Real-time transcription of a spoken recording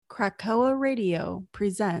Krakoa Radio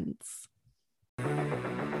presents.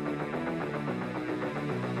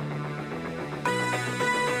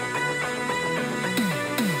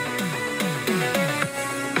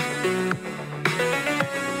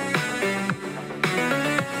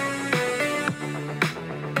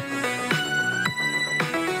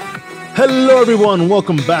 Hello, everyone.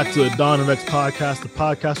 Welcome back to the Dawn of X podcast, the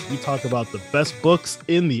podcast where we talk about the best books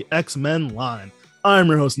in the X-Men line. I'm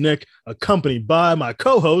your host, Nick, accompanied by my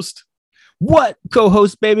co-host. What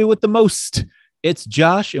co-host, baby, with the most? It's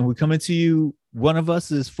Josh, and we're coming to you. One of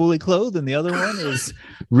us is fully clothed, and the other one is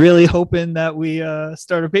really hoping that we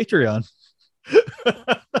start a Patreon.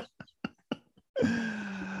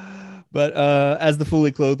 But as the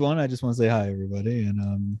fully clothed one, I just want to say hi, everybody.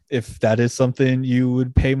 And if that is something you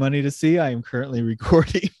would pay money to see, I am currently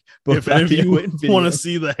recording. If any of you want to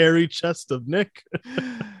see the hairy chest of Nick,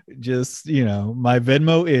 just, my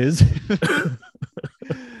Venmo is.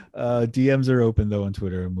 DMs are open, though, on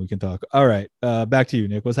Twitter, and we can talk. All right. Back to you,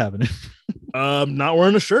 Nick. What's happening? Not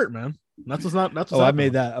wearing a shirt, man. That's what's happening. I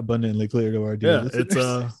made that abundantly clear to our audience.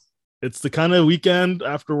 Yeah, it's the kind of weekend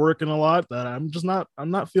after working a lot that I'm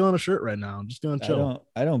not feeling a shirt right now. I'm just doing chill.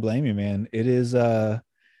 I don't blame you, man. It is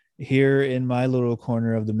here in my little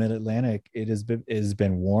corner of the Mid-Atlantic. It has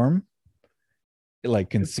been warm,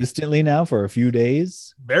 like consistently now for a few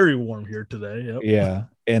days. Very warm here today. Yep. Yeah.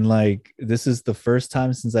 And like this is the first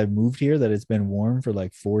time since I've moved here that it's been warm for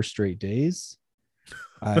like 4 straight days.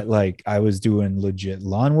 I was doing legit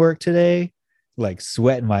lawn work today, like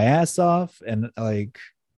sweating my ass off, and like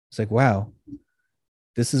it's like, wow,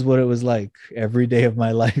 this is what it was like every day of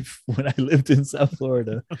my life when I lived in South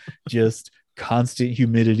Florida. Just constant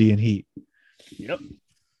humidity and heat. Yep.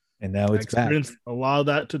 And now it's back. A lot of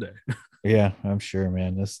that today. Yeah, I'm sure,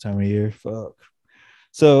 man. This time of year, fuck.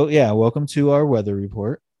 So yeah, welcome to our weather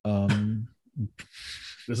report.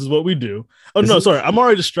 This is what we do. Oh no, sorry, I'm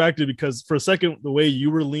already distracted because for a second, the way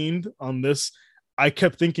you were leaned on this, I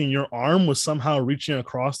kept thinking your arm was somehow reaching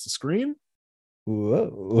across the screen.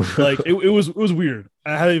 Whoa. Like it was weird.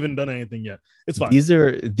 I haven't even done anything yet. It's fine.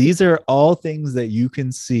 These are all things that you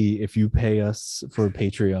can see if you pay us for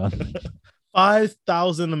Patreon.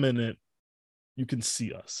 5,000 a minute. You can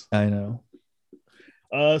see us. I know.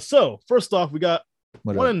 So first off, we got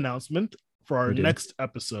one announcement for our next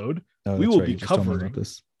episode. Oh, we will be covering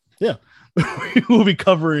this. Yeah. We will be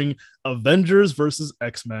covering Avengers versus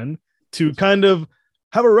X-Men to kind of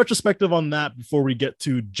have a retrospective on that before we get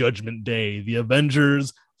to Judgment Day, the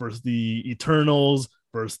Avengers versus the Eternals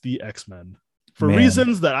versus the X-Men, for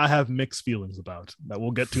reasons that I have mixed feelings about that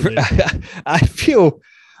we'll get to later. I feel,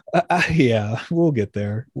 yeah, we'll get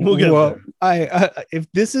there. We'll get there. I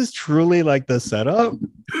if this is truly like the setup,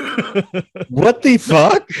 what the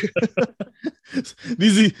fuck?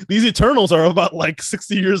 These Eternals are about like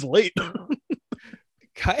 60 years late.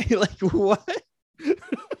 Like what?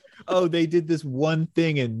 Oh, they did this one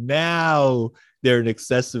thing and now they're an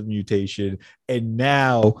excessive mutation, and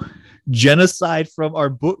now genocide from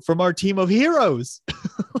our team of heroes.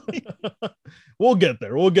 We'll get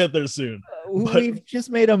there soon. We've just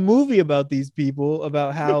made a movie about these people,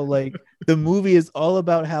 about how like the movie is all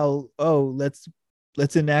about how,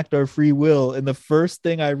 let's enact our free will, and the first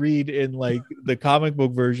thing I read in like the comic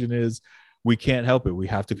book version is we can't help it, we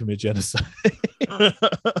have to commit genocide.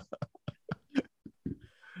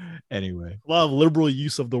 Anyway, a lot of liberal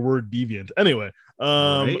use of the word deviant. Anyway,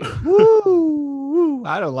 right? Woo,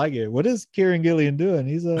 I don't like it. What is Kieran Gillian doing?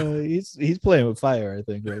 He's playing with fire, I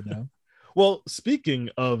think, right now. Well, speaking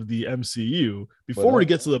of the MCU, before we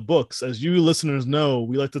get to the books, as you listeners know,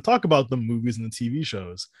 we like to talk about the movies and the TV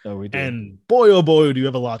shows. Oh, we do. And boy, oh boy, do you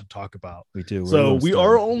have a lot to talk about. We do. So we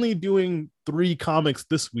are only doing 3 comics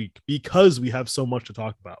this week because we have so much to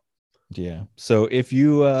talk about. Yeah. So if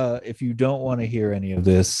you don't want to hear any of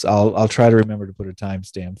this, I'll try to remember to put a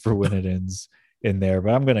timestamp for when it ends in there.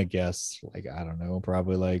 But I'm gonna guess, like, I don't know,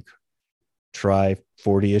 probably like try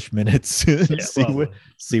 40-ish minutes and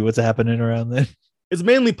see what's happening around then. It's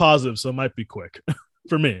mainly positive, so it might be quick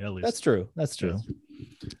for me at least. That's true. Yeah.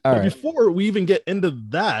 All right. Before we even get into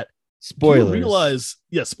that, spoilers. Spoilers.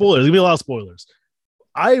 There's gonna be a lot of spoilers.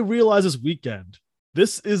 I realized this weekend,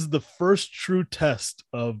 this is the first true test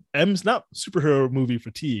of not superhero movie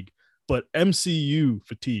fatigue, but MCU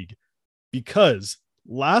fatigue. Because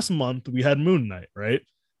last month we had Moon Knight, right?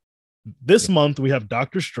 This month we have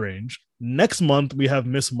Doctor Strange. Next month we have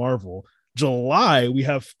Miss Marvel. July we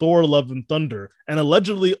have Thor: Love and Thunder. And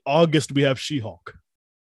allegedly August we have She-Hulk.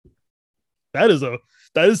 That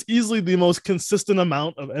is easily the most consistent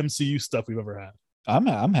amount of MCU stuff we've ever had.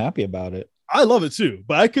 I'm happy about it. I love it too,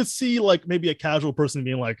 but I could see like maybe a casual person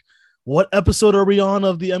being like, what episode are we on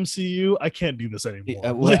of the MCU? I can't do this anymore.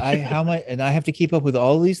 How am I? And I have to keep up with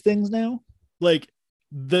all these things now. Like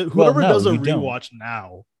whoever does a you don't. rewatch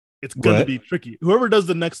now, it's gonna be tricky. Whoever does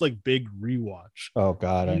the next like big rewatch, oh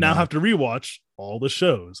god, you now have to rewatch all the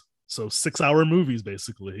shows. So 6-hour movies,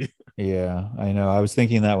 basically. Yeah, I know. I was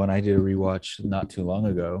thinking that when I did a rewatch not too long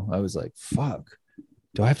ago. I was like, fuck.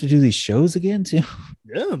 Do I have to do these shows again too?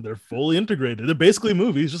 Yeah, they're fully integrated. They're basically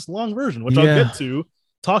movies, just long version, which I'll get to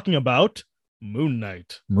talking about Moon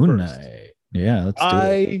Knight. Moon Knight. Yeah, let's do it.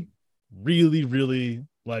 I really, really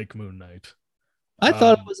like Moon Knight. I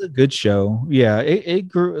thought it was a good show. Yeah, it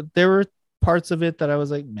grew. There were parts of it that I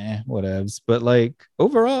was like, meh, whatevs. But like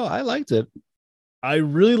overall, I liked it. I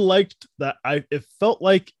really liked that. It felt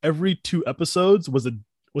like every 2 episodes was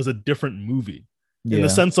a different movie in the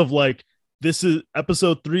sense of like, this is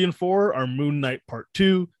episode 3 and 4 are Moon Knight Part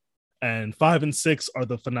 2, and 5 and 6 are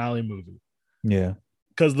the finale movie. Yeah.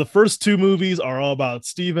 Because the first 2 movies are all about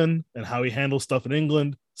Stephen and how he handles stuff in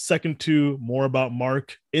England. Second 2, more about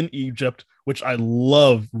Mark in Egypt, which I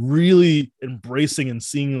love, really embracing and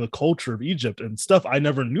seeing the culture of Egypt and stuff I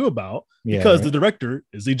never knew about because the director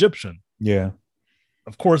is Egyptian. Yeah.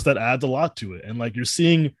 Of course, that adds a lot to it. And like you're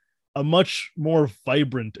seeing a much more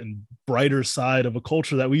vibrant and brighter side of a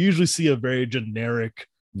culture that we usually see a very generic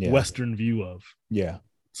Western view of. Yeah.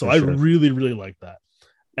 So I really, really like that.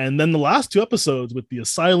 And then the last 2 episodes with the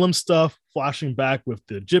asylum stuff, flashing back with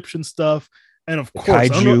the Egyptian stuff. And of course,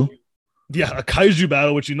 kaiju. A kaiju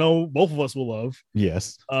battle, which both of us will love.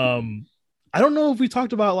 Yes. I don't know if we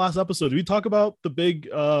talked about last episode. Did we talk about the big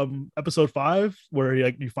episode 5 where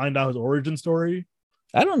you find out his origin story?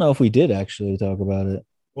 I don't know if we did actually talk about it.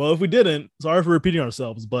 Well, if we didn't, sorry for repeating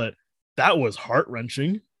ourselves, but that was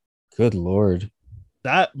heart-wrenching. Good Lord.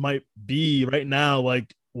 That might be right now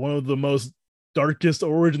like one of the most darkest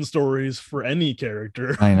origin stories for any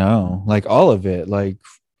character. I know. Like all of it. Like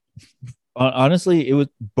honestly, it was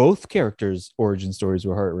both characters' origin stories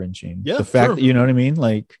were heart-wrenching. Yeah. The fact that, you know what I mean?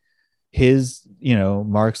 Like his,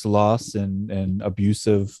 Mark's loss and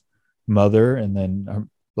abusive mother, and then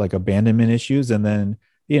like abandonment issues, and then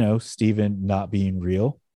Stephen not being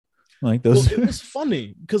real. Like those. Well, it was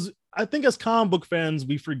funny because I think as comic book fans,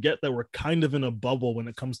 we forget that we're kind of in a bubble when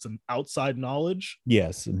it comes to outside knowledge.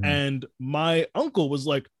 Yes. Mm-hmm. And my uncle was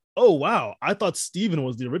like, oh, wow, I thought Stephen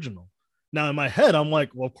was the original. Now in my head, I'm like,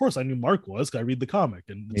 well, of course I knew Mark was because I read the comic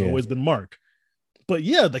and it's always been Mark. But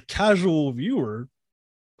yeah, the casual viewer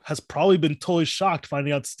has probably been totally shocked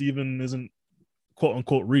finding out Stephen isn't quote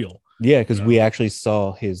unquote real. Yeah, because we actually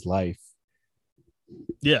saw his life.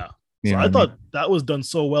 Yeah. So I thought that was done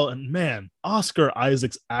so well. And man, Oscar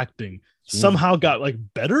Isaac's acting somehow got like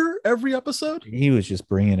better every episode. He was just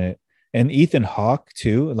bringing it. And Ethan Hawke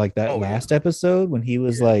too, like that last episode when he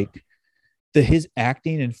was like his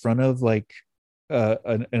acting in front of like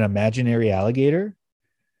an imaginary alligator,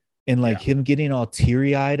 and like him getting all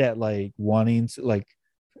teary-eyed at like wanting to like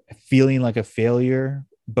feeling like a failure,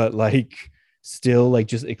 but like still like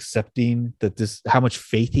just accepting that this how much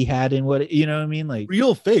faith he had in what what I mean, like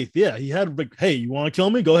real faith. Yeah, he had like, hey, you want to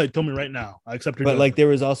kill me, go ahead, kill me right now, I accept your but like there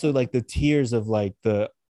was also like the tears of like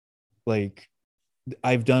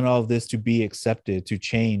I've done all of this to be accepted, to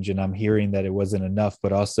change, and I'm hearing that it wasn't enough,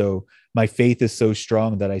 but also my faith is so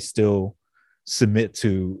strong that I still submit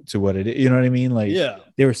to what it is, you know what I mean? Like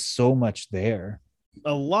there was so much there,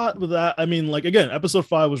 a lot with that. I mean, like again, episode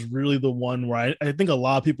 5 was really the one where I think a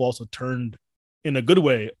lot of people also turned in a good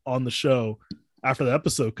way on the show after the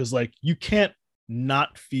episode, because like you can't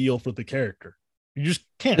not feel for the character. You just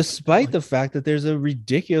can't, despite the fact that there's a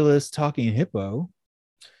ridiculous talking hippo.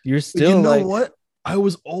 You're still, you know what, I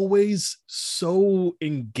was always so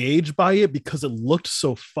engaged by it because it looked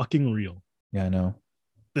so fucking real. Yeah, I know.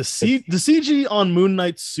 The CG on Moon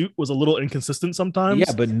Knight's suit was a little inconsistent sometimes.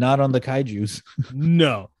 Yeah, but not on the kaijus.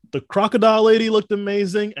 No, the crocodile lady looked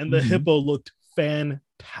amazing, and the hippo looked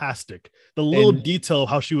fantastic. The little detail of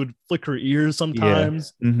how she would flick her ears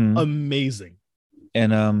sometimes, amazing.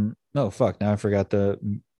 And no, fuck, now I forgot the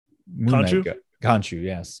Khonshu. Khonshu,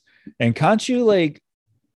 yes. And Khonshu, like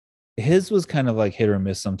his was kind of like hit or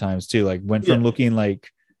miss sometimes too. Like went from looking like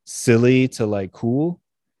silly to like cool.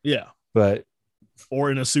 Yeah, but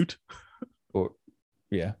or in a suit. Or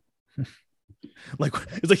like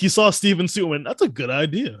it's like he saw Steven's suit and went, that's a good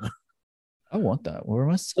idea. I want that. Where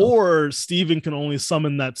am I? Or Steven can only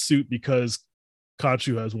summon that suit because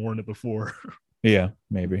Khonshu has worn it before. Yeah,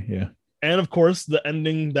 maybe. Yeah. And of course, the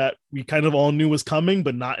ending that we kind of all knew was coming,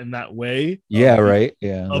 but not in that way. Yeah, right.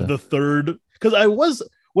 Yeah. Of the third, because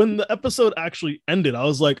when the episode actually ended, I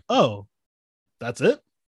was like, oh, that's it.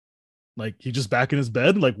 Like he's just back in his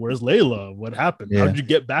bed. Like, where's Layla? What happened? Yeah. How did you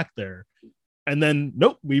get back there? And then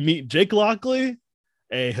nope, we meet Jake Lockley,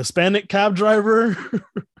 a Hispanic cab driver,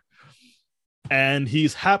 and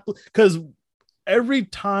he's happy because every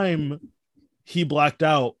time he blacked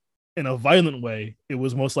out in a violent way, it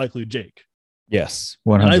was most likely Jake. Yes,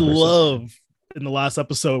 100%. And I 100%. love in the last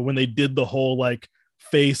episode when they did the whole like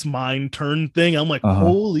face mind turn thing. I'm like,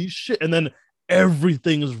 holy shit. And then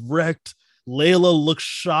everything is wrecked. Layla looks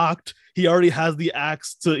shocked. He already has the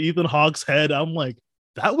axe to Ethan Hawke's head. I'm like,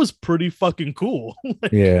 that was pretty fucking cool.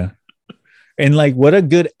 Like, yeah. And like, what a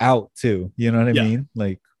good out too. You know what I mean?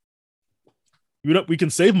 Like, we can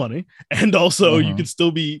save money. And also you can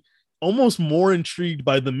still be almost more intrigued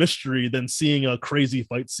by the mystery than seeing a crazy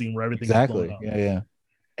fight scene where everything is blown up. Yeah.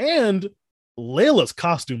 And Layla's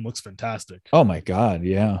costume looks fantastic. Oh my God.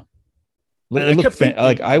 Yeah.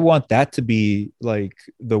 Like, I want that to be like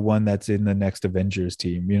the one that's in the next Avengers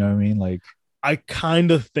team. You know what I mean? Like, I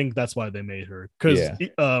kind of think that's why they made her, because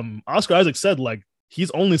Oscar Isaac said like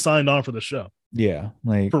he's only signed on for the show. Yeah,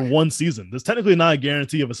 like for one season. There's technically not a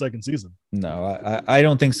guarantee of a second season. No, I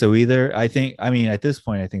don't think so either. I mean, at this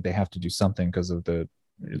point, I think they have to do something because of the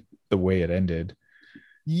way it ended.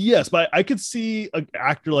 Yes, but I could see an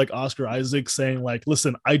actor like Oscar Isaac saying like,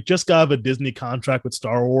 listen, I just got a Disney contract with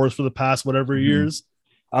Star Wars for the past whatever years.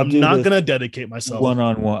 I'm not going to dedicate myself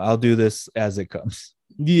one-on-one. I'll do this as it comes.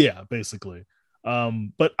 Yeah, basically.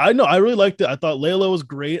 But I really liked it. I thought Layla was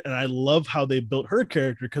great, and I love how they built her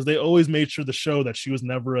character because they always made sure to show that she was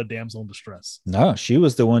never a damsel in distress. No, she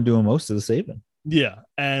was the one doing most of the saving. Yeah,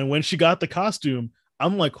 and when she got the costume,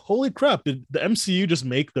 I'm like, holy crap, did the MCU just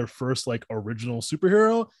make their first like original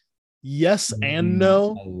superhero? Yes and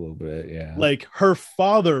no. A little bit, yeah. Like her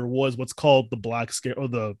father was what's called the Black Scarab or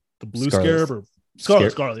the Blue Scarab or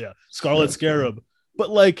Scarlet Scarab. But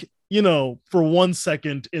like, you know, for 1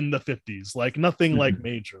 second in the 50s, like nothing like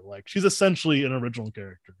major. Like she's essentially an original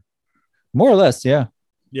character. More or less, yeah.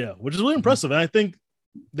 Yeah, which is really impressive. And I think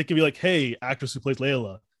they can be like, hey, actress who plays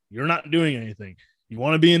Layla, you're not doing anything. You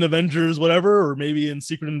want to be in Avengers, whatever, or maybe in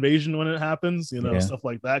Secret Invasion when it happens, you know, stuff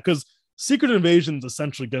like that. Because Secret Invasion is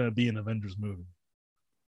essentially going to be an Avengers movie.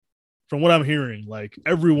 From what I'm hearing, like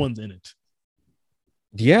everyone's in it.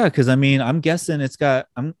 Yeah, because I mean, I'm guessing it's got.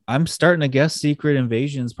 I'm starting to guess Secret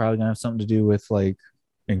Invasion is probably gonna have something to do with like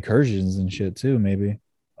incursions and shit too, maybe.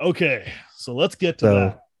 Okay, so let's get to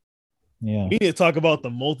that. Yeah, we need to talk about the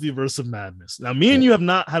Multiverse of Madness. Now, me and you have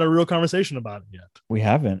not had a real conversation about it yet. We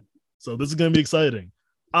haven't. So this is gonna be exciting.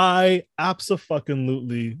 I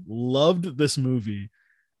absolutely loved this movie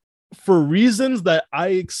for reasons that I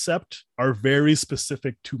accept are very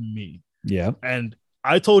specific to me. Yeah, and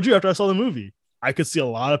I told you after I saw the movie, I could see a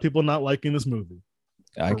lot of people not liking this movie.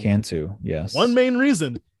 I can too. Yes. One main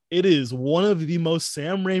reason, it is one of the most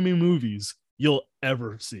Sam Raimi movies you'll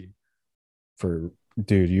ever see.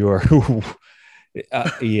 Dude, you are.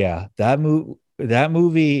 Yeah, that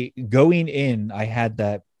movie going in, I had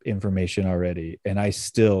that information already, and I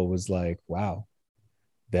still was like, wow,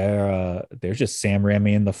 they're just Sam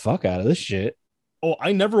Raimi in the fuck out of this shit. Oh,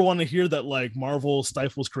 I never want to hear that like Marvel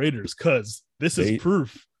stifles creators, because this is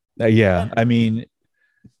proof. Yeah, I mean,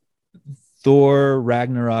 Thor,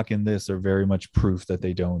 Ragnarok, and this are very much proof that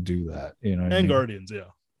they don't do that. You know, and Guardians, yeah.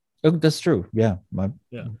 Oh, that's true. Yeah,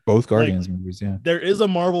 both Guardians movies. Yeah, there is a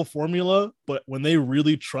Marvel formula, but when they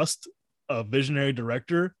really trust a visionary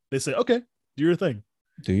director, they say, "Okay, do your thing."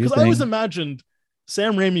 Because I always imagined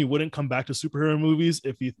Sam Raimi wouldn't come back to superhero movies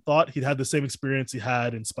if he thought he'd had the same experience he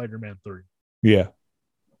had in Spider-Man 3. Yeah,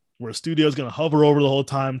 where a studio is going to hover over the whole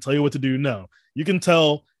time, tell you what to do. No, you can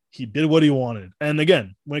tell he did what he wanted. And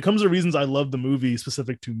again, when it comes to reasons I love the movie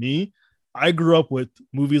specific to me, I grew up with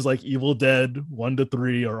movies like Evil Dead 1 to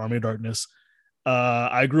 3 or Army of Darkness.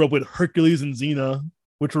 I grew up with Hercules and Xena,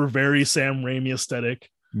 which were very Sam Raimi aesthetic.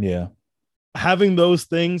 Yeah. Having those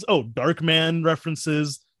things, Darkman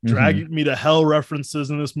references, Drag Me to Hell references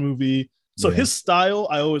in this movie. So his style,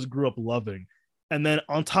 I always grew up loving. And then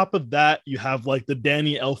on top of that, you have like the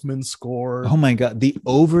Danny Elfman score. Oh my God. The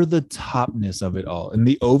over the topness of it all. And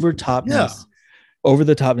the over the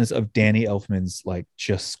topness of Danny Elfman's like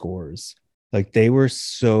just scores. Like they were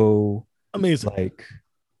so amazing, like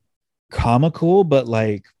comical, but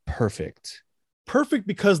like perfect. Perfect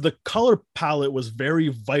because the color palette was very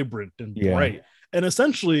vibrant and bright. And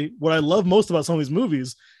essentially what I love most about some of these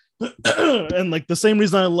movies, and like the same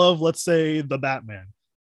reason I love, let's say, the Batman,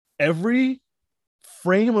 every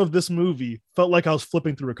frame of this movie felt like I was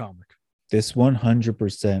flipping through a comic. This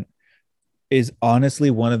 100% is honestly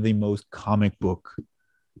one of the most comic book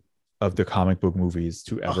of the comic book movies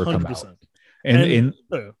to ever 100%. Come out. And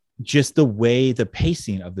just the way the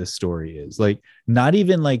pacing of this story is, like, not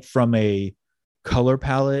even like from a color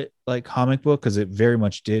palette like comic book, because it very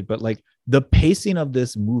much did, but like the pacing of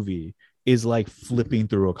this movie is like flipping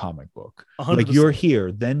through a comic book. 100%. Like, you're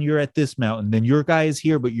here, then you're at this mountain, then your guy is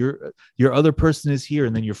here, but your other person is here,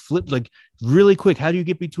 and then you're flipped like really quick. How do you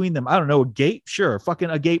get between them? I don't know. A gate? Sure. Fucking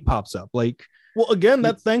a gate pops up. Like, well, again,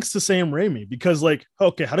 that's thanks to Sam Raimi, because like,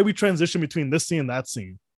 okay, how do we transition between this scene and that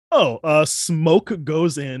scene? Oh, smoke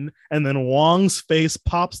goes in, and then Wong's face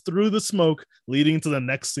pops through the smoke, leading to the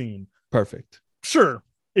next scene. Perfect. Sure.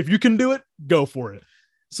 If you can do it, go for it.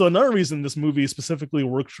 So another reason this movie specifically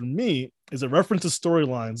works for me is it references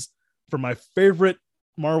storylines for my favorite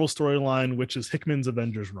Marvel storyline, which is Hickman's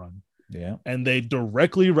Avengers run. Yeah. And they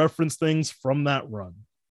directly reference things from that run.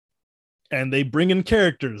 And they bring in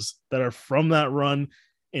characters that are from that run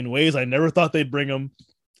in ways I never thought they'd bring them.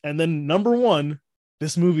 And then number one,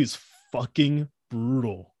 this movie's fucking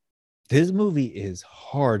brutal. This movie is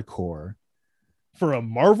hardcore. For a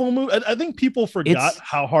Marvel movie, I think people forgot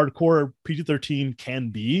how hardcore PG-13 can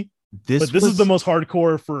be. This is the most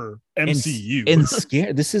hardcore for MCU.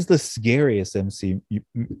 And this is the scariest MCU.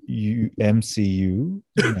 MCU.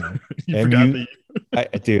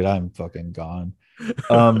 Dude, I'm fucking gone.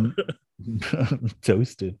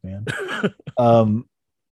 Toasted, man.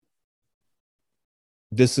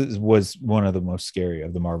 This was one of the most scary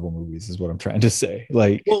of the Marvel movies, is what I'm trying to say.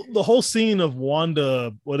 Like, well, the whole scene of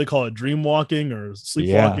Wanda, what do they call it, dream walking or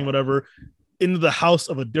sleepwalking, whatever, into the house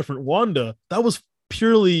of a different Wanda, that was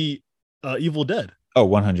purely Evil Dead. Oh,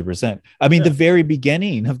 100%. I mean, the very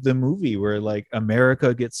beginning of the movie where like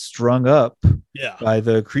America gets strung up by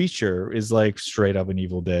the creature is like straight up an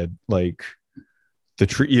Evil Dead. Like the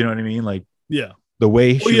tree, you know what I mean? Like, the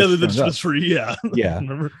way the tree,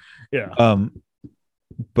 remember?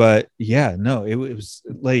 But yeah, no, it was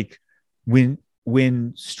like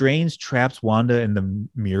when Strange traps Wanda in the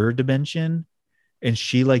mirror dimension, and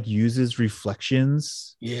she like uses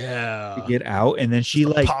reflections to get out, and then she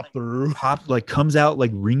like comes out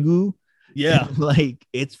like Ringu. And, like,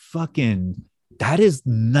 it's fucking, that is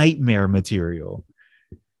nightmare material.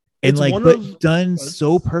 And but done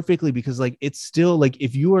so perfectly, because like it's still like,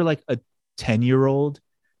 if you are like a 10-year-old,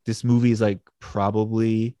 this movie is like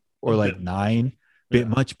probably, or like 9 bit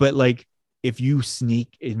much, but like if you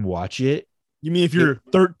sneak and watch it, you mean if you're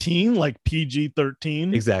 13, like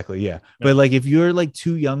PG-13? Exactly, yeah. But like if you're like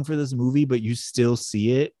too young for this movie, but you still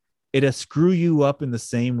see it, it'll screw you up in the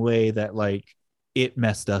same way that like it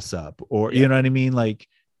messed us up, or you know what I mean? Like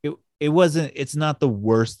it's not the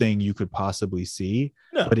worst thing you could possibly see,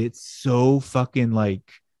 but it's so fucking like,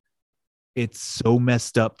 it's so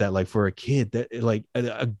messed up that like for a kid, that like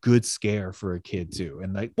a good scare for a kid too.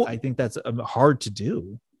 And like, I think that's hard to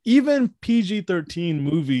do. Even PG-13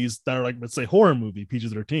 movies that are like, let's say horror movie,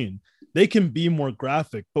 PG-13, they can be more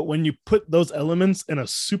graphic. But when you put those elements in a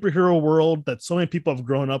superhero world that so many people have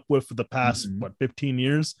grown up with for the past, 15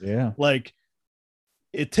 years, like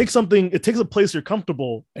it takes a place you're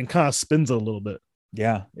comfortable and kind of spins it a little bit.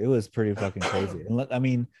 Yeah, it was pretty fucking crazy. And I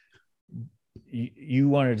mean, you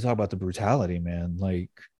wanted to talk about the brutality, man. Like,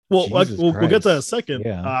 we'll get to that in a second.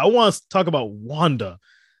 I want to talk about Wanda,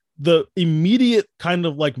 the immediate kind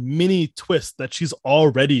of like mini twist that she's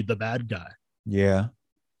already the bad guy.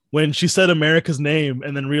 When she said America's name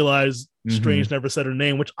and then realized Strange never said her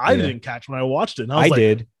name, which I didn't catch when I watched it. And I was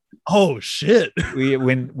did. Oh shit.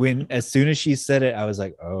 when as soon as she said it, I was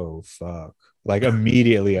like, oh fuck. Like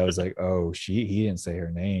immediately I was like, oh, he didn't say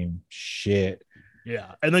her name. Shit.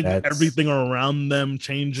 Yeah, and then everything around them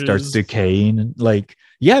changes, starts decaying. Like,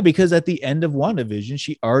 because at the end of WandaVision,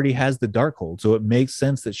 she already has the Darkhold, so it makes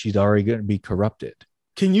sense that she's already going to be corrupted.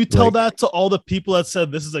 Can you tell that to all the people that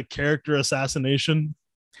said this is a character assassination?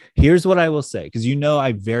 Here's what I will say, because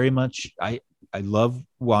I very much I love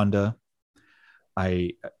Wanda.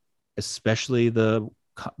 I especially the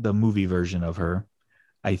movie version of her.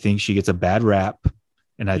 I think she gets a bad rap.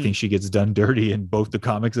 And I think she gets done dirty in both the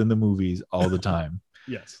comics and the movies all the time.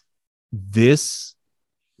 Yes. This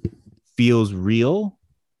feels real.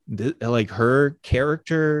 Like her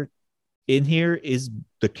character in here is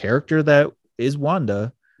the character that is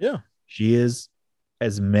Wanda. Yeah. She is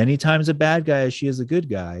as many times a bad guy as she is a good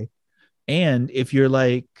guy. And if you're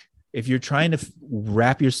trying to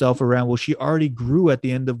wrap yourself around, well, she already grew at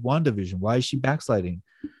the end of WandaVision. Why is she backsliding?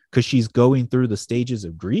 Because she's going through the stages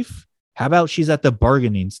of grief. How about she's at the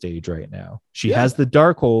bargaining stage right now? She has the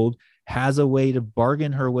Darkhold, has a way to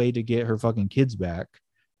bargain her way to get her fucking kids back.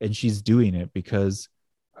 And she's doing it because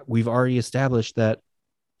we've already established that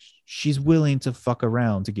she's willing to fuck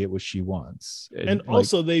around to get what she wants. And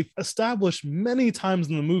also they've established many times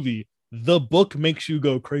in the movie The book makes you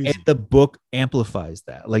go crazy. And the book amplifies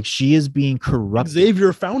that. Like, she is being corrupted.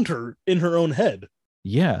 Xavier found her in her own head.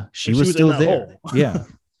 Yeah, she was still there. Yeah.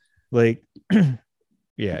 Like,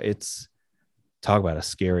 yeah, it's talk about a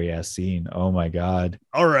scary ass scene. Oh my God.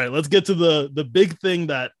 All right, let's get to the big thing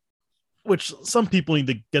which some people need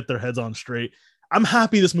to get their heads on straight. I'm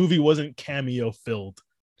happy this movie wasn't cameo filled,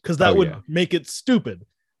 because that would make it stupid.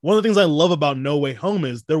 One of the things I love about No Way Home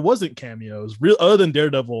is there wasn't cameos. Other than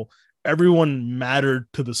Daredevil, everyone mattered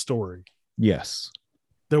to the story. Yes.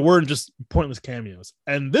 There weren't just pointless cameos.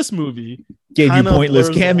 And this movie gave you pointless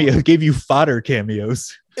cameos, gave you fodder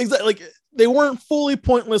cameos. Exactly. Like, they weren't fully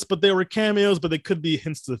pointless, but they were cameos, but they could be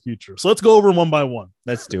hints to the future. So let's go over one by one.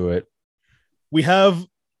 Let's do it. We have,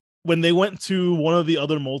 when they went to one of the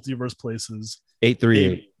other multiverse places,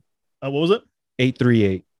 838. What was it?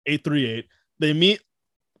 838. 838. They meet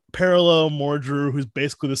parallel Mordru, who's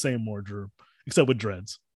basically the same Mordru, except with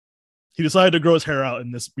dreads. He decided to grow his hair out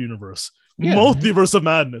in this universe. Yeah. Multiverse of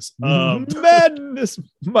madness. Madness,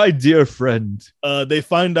 my dear friend. They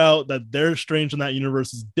find out that their Strange in that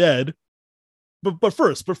universe is dead. But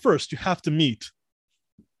first, you have to meet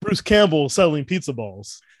Bruce Campbell selling pizza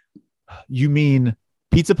balls. You mean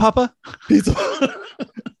Pizza Papa? Pizza.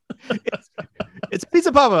 It's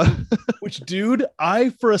Pizza Papa. Which, dude, I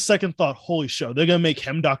for a second thought, holy shit, they're gonna make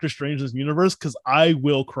him Doctor Strange in this universe, because I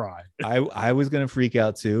will cry. I was gonna freak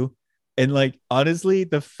out too. And like, honestly,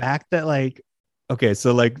 the fact that like, okay,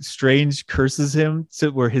 so like Strange curses him to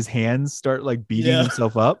where his hands start like beating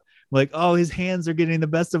himself up. Like, oh, his hands are getting the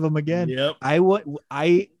best of him again. Yep.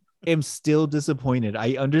 I am still disappointed.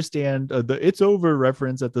 I understand the "it's over"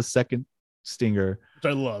 reference at the second stinger.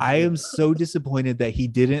 Which I love. I am so disappointed that he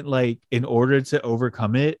didn't, like, in order to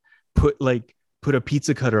overcome it, put a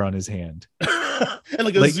pizza cutter on his hand. And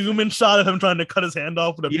like a zoom in shot of him trying to cut his hand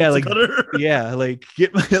off with a pizza cutter. Yeah, like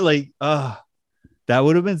get my that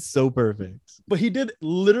would have been so perfect. But he did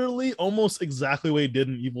literally almost exactly what he did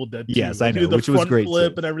in Evil Dead 2. Yes, I know, which was great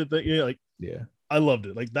flip too. And everything. Yeah, I loved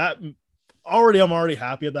it. Like that. I'm already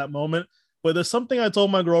happy at that moment. But there's something I told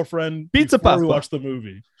my girlfriend before we watched the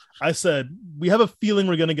movie. I said, we have a feeling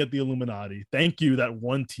we're gonna get the Illuminati. Thank you, that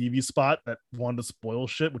one TV spot that wanted to spoil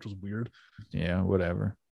shit, which was weird. Yeah,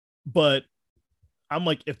 whatever. But I'm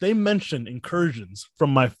like, if they mention incursions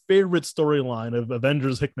from my favorite storyline of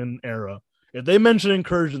Avengers Hickman era, if they mention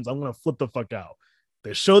incursions, I'm gonna flip the fuck out.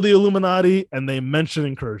 They show the Illuminati and they mention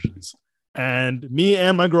incursions, and me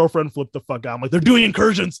and my girlfriend flipped the fuck out. I'm like, they're doing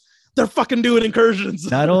incursions. They're fucking doing incursions.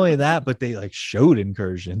 Not only that, but they like showed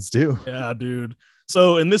incursions too. Yeah, dude.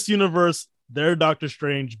 So in this universe, their Doctor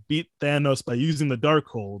Strange beat Thanos by using the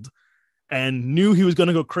Darkhold, and knew he was going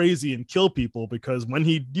to go crazy and kill people, because when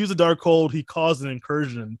he used the Darkhold, he caused an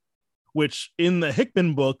incursion, which in the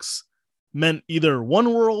Hickman books meant either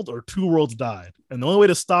one world or two worlds died. And the only way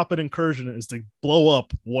to stop an incursion is to blow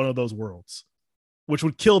up one of those worlds, which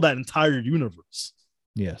would kill that entire universe.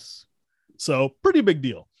 Yes. So pretty big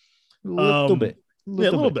deal. A little bit. Yeah,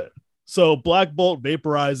 a little bit. So Black Bolt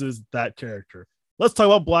vaporizes that character. Let's talk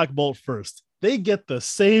about Black Bolt first. They get the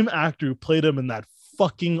same actor who played him in that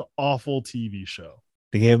fucking awful TV show.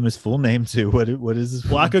 They gave him his full name too. What is his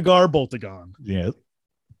Blackagar Boltagon? Yeah.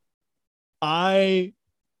 I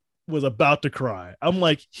was about to cry. I'm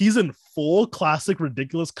like, he's in full classic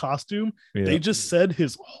ridiculous costume. Yeah. They just said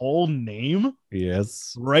his whole name.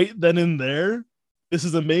 Yes. Right then and there. This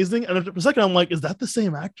is amazing. And for a second, I'm like, is that the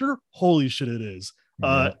same actor? Holy shit, it is.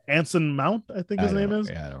 Yeah. Anson Mount, I think his name is.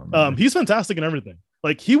 Yeah, I don't remember. He's fantastic in everything.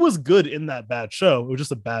 Like, he was good in that bad show. It was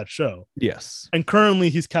just a bad show. Yes. And currently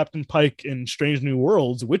he's Captain Pike in Strange New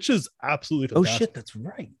Worlds, which is absolutely fantastic. Oh shit, that's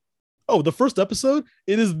right. Oh, the first episode,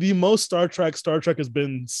 it is the most Star Trek has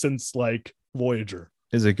been since like Voyager.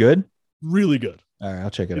 Is it good? Really good. All right, I'll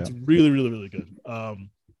check it out. It's really, really, really good.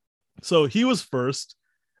 So he was first,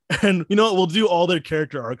 and you know what? We'll do all their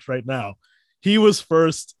character arcs right now. He was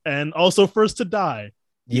first, and also first to die.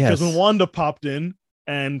 Yes. Because when Wanda popped in,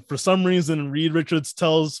 and for some reason Reed Richards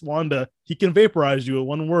tells Wanda he can vaporize you at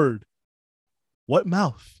one word. What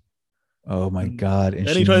mouth? Oh my god! And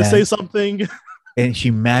he tried to say something. And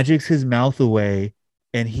she magics his mouth away,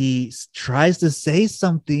 and he tries to say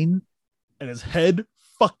something, and his head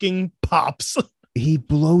fucking pops. He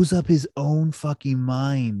blows up his own fucking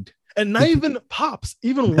mind. And not even pops,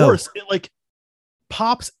 even worse. It like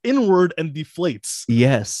pops inward and deflates.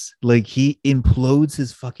 Yes, like he implodes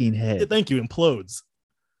his fucking head. Yeah, thank you, implodes.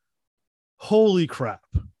 Holy crap.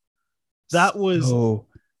 That was so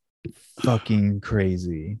fucking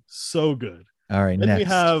crazy. So good. All right, then next we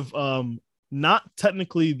have not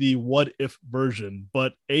technically the what if version,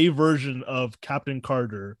 but a version of Captain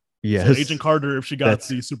Carter Yes. So Agent Carter, if she got That's-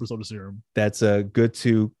 the super soldier serum. That's good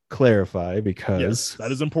to clarify because Yes,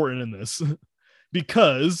 that is important in this.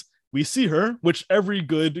 Because we see her, which every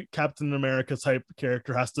good Captain America type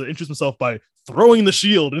character has to introduce himself by throwing the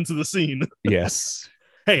shield into the scene. yes.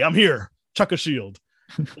 Hey, I'm here. Chuck a shield.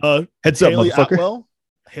 Heads up, Haley motherfucker.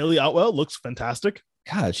 Haley Outwell looks fantastic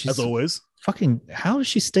God, she's as always. fucking. How does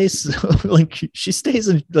she stay so, like she stays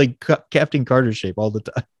in like Captain Carter shape all the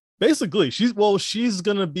time? Basically, she's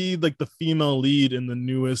gonna be like the female lead in the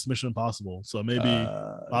newest Mission Impossible. So maybe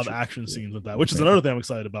a lot of action scenes with that, which is another thing I'm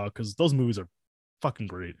excited about because those movies are fucking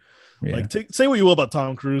great. Yeah. Like say what you will about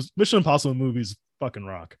Tom Cruise, Mission Impossible movies fucking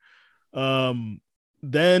rock.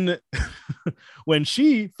 Then when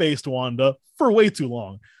she faced Wanda for way too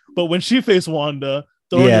long, but when she faced Wanda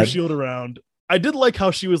throwing her shield around, I did like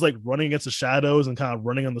how she was like running against the shadows and kind of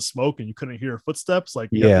running on the smoke and you couldn't hear her footsteps. Like,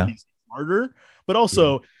 you have to be smarter, but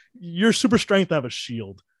also your super strength to have a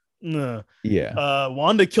shield.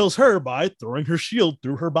 Wanda kills her by throwing her shield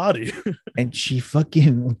through her body. And she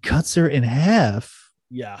fucking cuts her in half.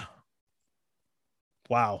 Yeah.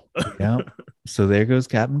 Wow. Yeah. So there goes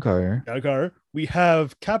Captain Carter. We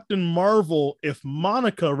have Captain Marvel if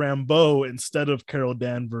Monica Rambeau instead of Carol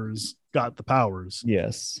Danvers got the powers.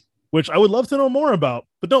 Yes. Which I would love to know more about,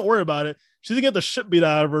 but don't worry about it. She's gonna get the shit beat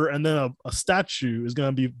out of her, and then a statue is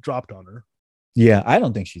gonna be dropped on her. Yeah, I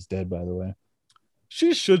don't think she's dead, by the way.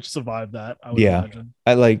 She should survive that, I would imagine.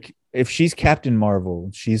 I like if she's Captain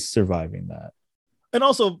Marvel, she's surviving that. And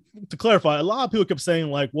also, to clarify, a lot of people kept saying,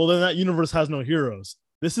 like, well, then that universe has no heroes.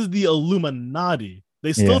 This is the Illuminati.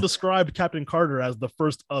 They still described Captain Carter as the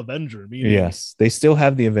first Avenger. Meaning, yes, they still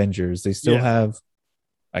have the Avengers. They still have,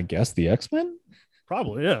 I guess, the X-Men?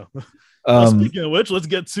 Probably, yeah. Speaking of which, let's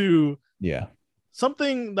get to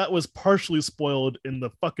something that was partially spoiled in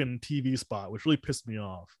the fucking TV spot, which really pissed me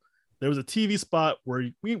off. There was a TV spot where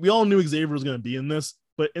we all knew Xavier was going to be in this,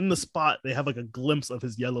 but in the spot, they have like a glimpse of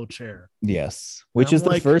his yellow chair. Yes, which is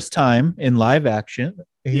the first time in live action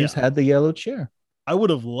he's had the yellow chair. I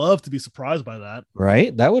would have loved to be surprised by that.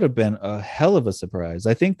 Right? That would have been a hell of a surprise.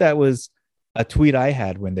 I think that was a tweet I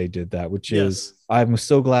had when they did that, which is, I'm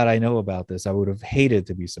so glad I know about this. I would have hated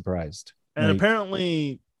to be surprised. And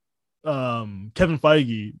apparently, Kevin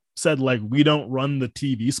Feige said, like, we don't run the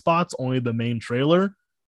TV spots, only the main trailer,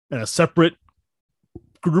 and a separate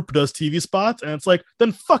group does TV spots. And it's like,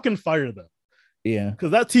 then fucking fire them. Yeah.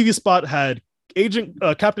 Because that TV spot had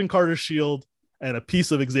Captain Carter's shield and a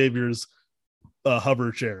piece of Xavier's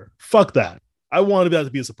hover chair. Fuck that. I wanted that to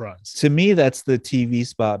be a surprise. To me, that's the TV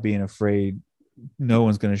spot being afraid no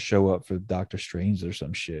one's going to show up for Doctor Strange or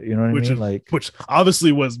some shit. You know what I mean? Which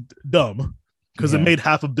obviously was dumb because it made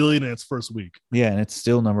 $500 million in its first week. Yeah, and it's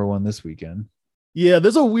still #1 this weekend. Yeah,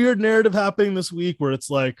 there's a weird narrative happening this week where it's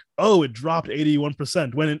like, oh, it dropped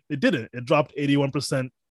 81% when it didn't. It dropped 81%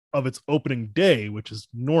 of its opening day, which is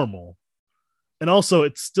normal. And also,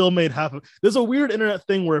 it still made there's a weird internet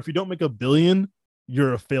thing where if you don't make $1 billion,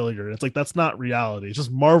 you're a failure. It's like, that's not reality. It's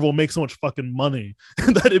just Marvel makes so much fucking money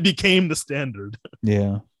that it became the standard.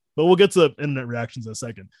 Yeah. But we'll get to internet reactions in a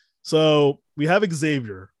second. So we have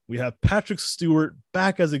Xavier. We have Patrick Stewart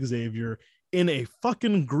back as Xavier in a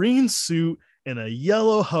fucking green suit in a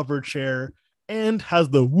yellow hover chair and has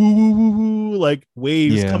the woo woo woo woo like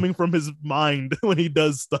waves coming from his mind when he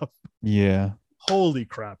does stuff. Yeah. Holy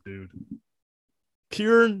crap, dude.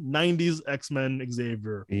 Pure 90s X-Men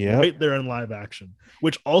Xavier right there in live action,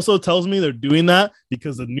 which also tells me they're doing that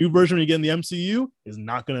because the new version you get in the MCU is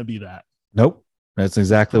not going to be that. Nope. That's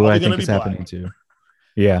exactly what I think is happening too.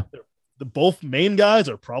 Yeah. The both main guys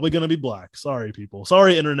are probably going to be black. Sorry, people.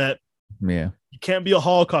 Sorry, internet. Yeah. You can't be a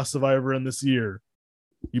Holocaust survivor in this year.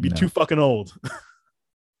 You'd be too fucking old.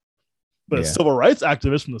 But a civil rights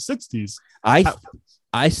activist from the 60s.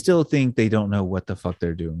 I still think they don't know what the fuck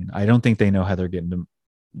they're doing. I don't think they know how they're getting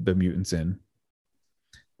the mutants in.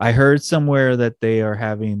 I heard somewhere that they are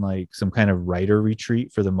having like some kind of writer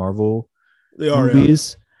retreat for the Marvel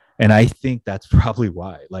movies. Yeah. And I think that's probably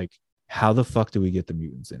why. Like, how the fuck do we get the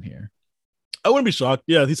mutants in here? I wouldn't be shocked.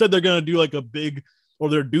 Yeah, he said they're going to do like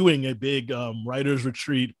they're doing a big writer's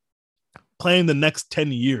retreat playing the next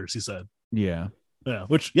 10 years, he said. Yeah. Yeah,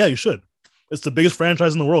 which, you should. It's the biggest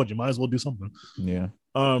franchise in the world. You might as well do something. Yeah.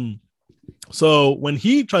 So when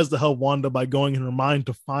he tries to help Wanda by going in her mind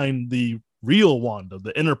to find the real Wanda,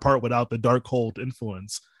 the inner part without the Darkhold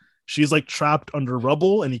influence, she's like trapped under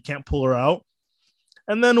rubble and he can't pull her out.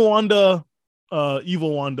 And then Wanda,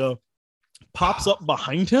 evil Wanda, pops up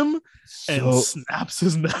behind him and snaps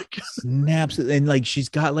his neck. Snaps it. And like she's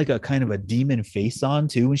got like a kind of a demon face on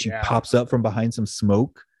too when she pops up from behind some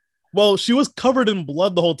smoke. Well, she was covered in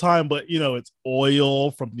blood the whole time, but it's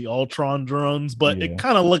oil from the Ultron drones, but it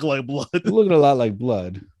kind of looked like blood. It looked a lot like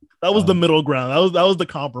blood. That was the middle ground. That was the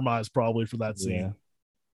compromise probably for that scene.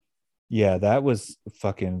 Yeah, that was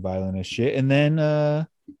fucking violent as shit. And then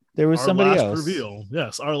there was somebody else. Reveal.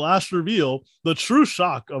 Yes, our last reveal, the true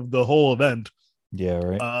shock of the whole event. Yeah,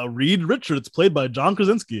 right. Reed Richards, played by John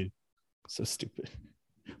Krasinski. So stupid.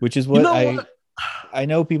 Which is what I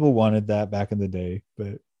know people wanted that back in the day,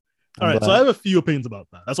 but all right, so I have a few opinions about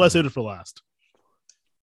that. That's why I saved it for last.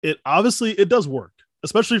 It does work,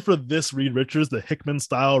 especially for this Reed Richards, the Hickman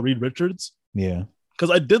style Reed Richards. Yeah. Because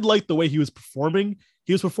I did like the way he was performing.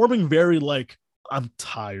 He was performing very like, I'm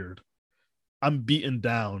tired. I'm beaten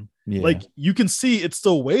down. Yeah. Like you can see it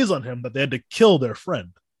still weighs on him that they had to kill their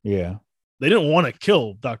friend. Yeah. They didn't want to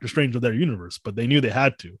kill Doctor Strange of their universe, but they knew they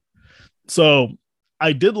had to. So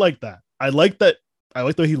I did like that. I like the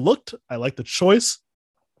way he looked. I like the choice.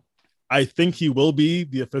 I think he will be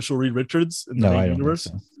the official Reed Richards in the universe.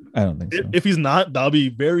 I don't think so. If he's not, that'll be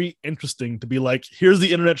very interesting to be like, here's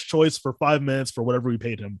the internet's choice for 5 minutes for whatever we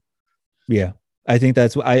paid him. Yeah. I think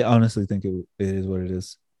that's what I honestly think it is what it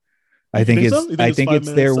is. I think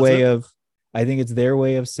it's their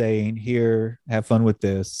way of saying, here, have fun with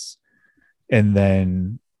this. And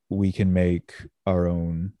then we can make our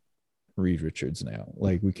own Reed Richards now.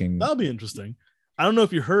 Like we can. That'll be interesting. I don't know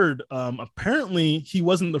if you heard. Apparently, he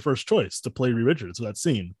wasn't the first choice to play Reed Richards for that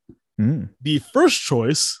scene. The first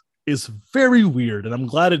choice is very weird, and I'm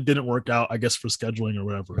glad it didn't work out. I guess for scheduling or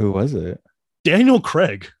whatever. Who was it? Daniel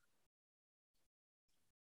Craig.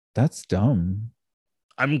 That's dumb.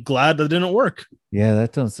 I'm glad that didn't work. Yeah,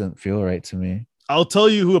 that doesn't feel right to me. I'll tell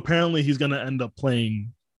you who apparently he's going to end up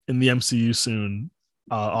playing in the MCU soon,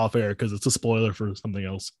 off air, because it's a spoiler for something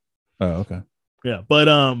else. Oh, okay. Yeah,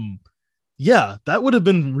 but yeah, that would have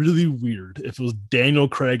been really weird if it was Daniel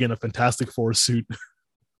Craig in a Fantastic Four suit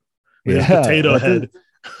with his potato head.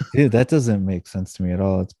 Dude, that doesn't make sense to me at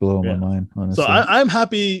all. It's blowing my mind, honestly. So I'm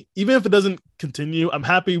happy, even if it doesn't continue, I'm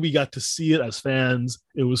happy we got to see it as fans.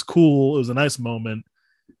 It was cool. It was a nice moment.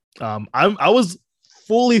 I was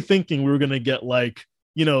fully thinking we were gonna get like,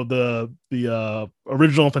 the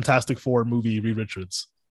original Fantastic Four movie, Reed Richards.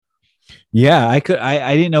 Yeah, I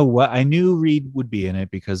didn't know what. I knew Reed would be in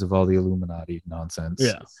it because of all the Illuminati nonsense.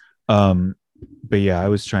 Yeah. But yeah, I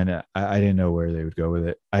was trying to. I didn't know where they would go with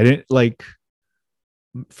it. I didn't like.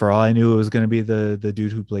 For all I knew, it was going to be the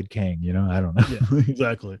dude who played Kang. I don't know. Yeah,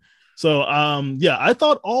 exactly. So yeah, I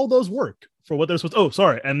thought all those work for what they're supposed. Oh,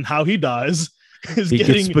 sorry, and how he dies is he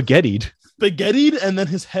gets spaghettied, and then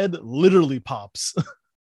his head literally pops.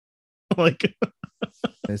 Like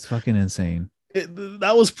it's fucking insane.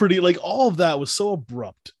 That was pretty, like, all of that was so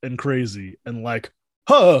abrupt and crazy and like,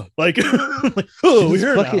 like, we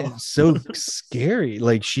heard now. So scary.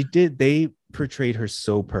 Like they portrayed her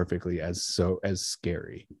so perfectly as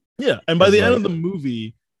scary. Yeah, and by the end of the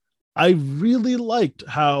movie, I really liked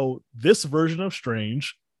how this version of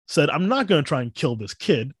Strange said, I'm not going to try and kill this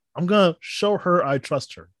kid. I'm going to show her I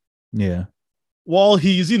trust her. Yeah. While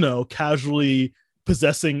he's, casually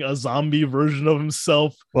possessing a zombie version of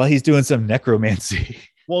himself. While he's doing some necromancy.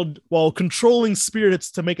 While controlling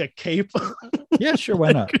spirits to make a cape. Yeah, sure.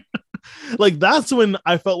 Why not? Like, that's when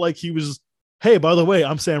I felt like he was, hey, by the way,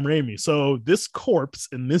 I'm Sam Raimi. So this corpse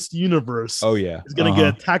in this universe is going to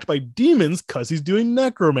get attacked by demons because he's doing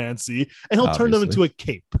necromancy, and he'll turn them into a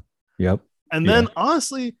cape. Yep. And then,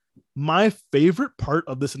 honestly, my favorite part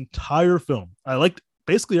of this entire film, I liked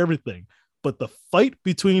basically everything, but the fight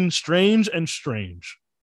between Strange and Strange.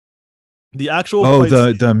 The actual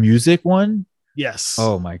the music one? Yes.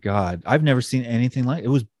 Oh my God. I've never seen anything like it. It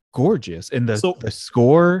was gorgeous. And the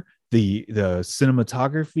score, the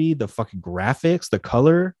cinematography, the fucking graphics, the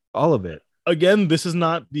color, all of it. Again, this is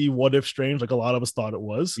not the What If Strange like a lot of us thought it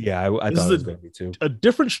was. Yeah, I thought it was going to be too. A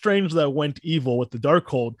different Strange that went evil with the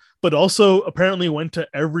Darkhold, but also apparently went to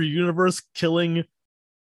every universe killing.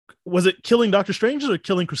 Was it killing Doctor Strange's or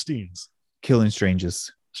killing Christine's? Killing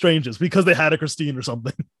Strange's because they had a Christine or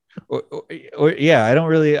something. Or yeah,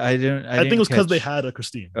 I think it was because they had a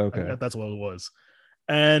Christine. Okay, that's what it was.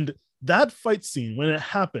 And that fight scene, when it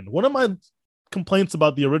happened, one of my complaints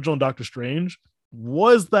about the original Doctor Strange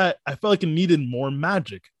was that I felt like it needed more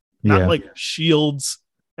magic, not like shields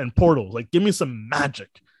and portals. Like, give me some magic.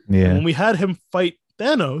 Yeah. And when we had him fight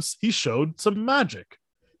Thanos, he showed some magic.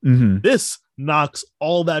 Mm-hmm. This knocks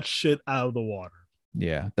all that shit out of the water.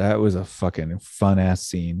 Yeah, that was a fucking fun ass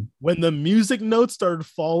scene. When the music notes started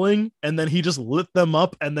falling and then he just lit them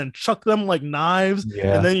up and then chucked them like knives.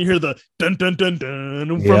 Yeah. And then you hear the dun dun dun dun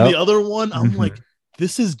from the other one. I'm like,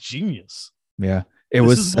 this is genius. Yeah. It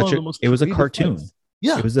was a cartoon. Fights.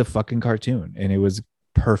 Yeah, It was a fucking cartoon, and it was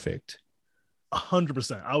perfect.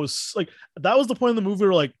 100%. I was like, that was the point of the movie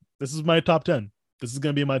where like, this is my top 10. This is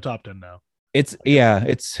gonna be my top 10 now. It's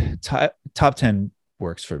top 10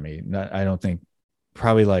 works for me. I don't think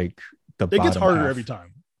probably like the it gets harder half. every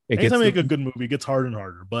time. Anytime I make a good movie, it gets harder and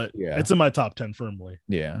harder, but yeah, it's in my top 10 firmly.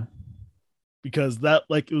 Yeah, because that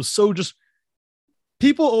like it was so just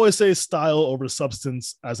people always say style over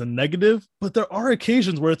substance as a negative, but there are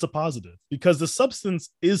occasions where it's a positive because the substance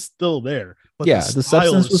is still there. But yeah, the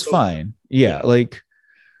substance was fine. Yeah, like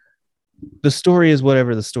the story is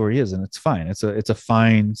whatever the story is, and it's fine. It's a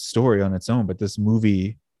fine story on its own, but this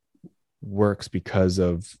movie works because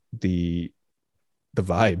of the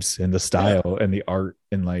vibes and the style and the art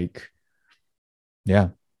and like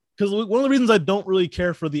because one of the reasons I don't really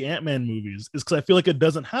care for the Ant-Man movies is because I feel like it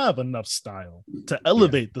doesn't have enough style to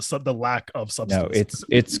elevate the lack of substance. No,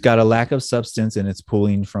 it's got a lack of substance, and it's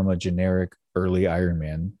pulling from a generic early Iron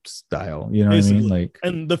Man style. You know Basically. What I mean? Like,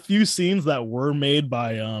 and the few scenes that were made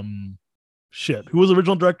by who was the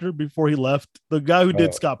original director before he left? The guy who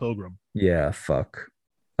did Scott Pilgrim. Yeah, fuck.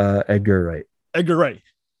 Edgar Wright. Edgar Wright.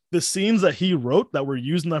 The scenes that he wrote that were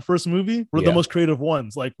used in that first movie were the most creative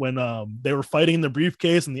ones. Like when they were fighting in the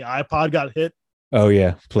briefcase and the iPod got hit. Oh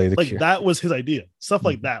yeah, play the like cure. That was his idea. Stuff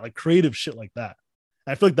like that, like creative shit like that.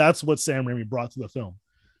 And I feel like that's what Sam Raimi brought to the film.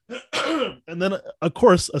 And then of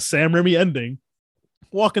course a Sam Raimi ending.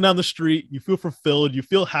 Walking down the street, you feel fulfilled, you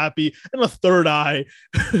feel happy, and a third eye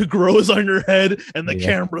grows on your head, and the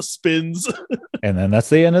camera spins. And then that's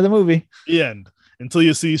the end of the movie. The end. Until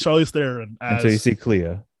you see Charlize Theron. Until you see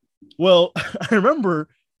Clea. Well, I remember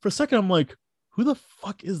for a second, I'm like, who the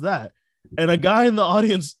fuck is that? And a guy in the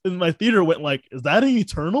audience in my theater went like, is that an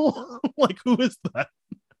Eternal? Like, who is that?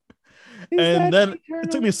 And then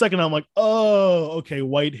it took me a second. I'm like, oh, okay,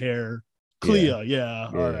 white hair. Clea, yeah.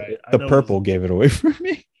 All right. The purple gave it away from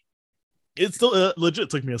me. It still legit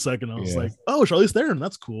took me a second. I was like, oh, Charlize Theron,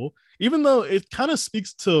 that's cool. Even though it kind of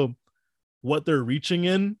speaks to what they're reaching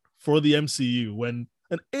in for the MCU when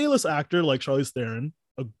an A-list actor like Charlize Theron,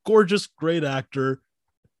 a gorgeous, great actor,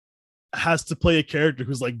 has to play a character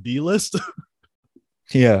who's like D-list.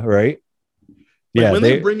 Yeah, right. Like when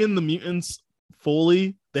they bring in the mutants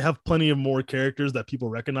fully, they have plenty of more characters that people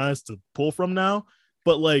recognize to pull from now.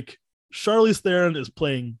 But like Charlize Theron is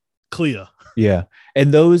playing Clea. Yeah,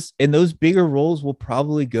 and those bigger roles will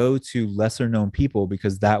probably go to lesser known people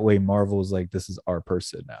because that way Marvel's like, this is our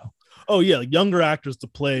person now. Oh yeah, like younger actors to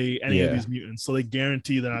play any of these mutants, so they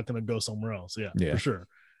guarantee they're not going to go somewhere else. Yeah, for sure.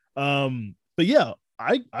 But yeah,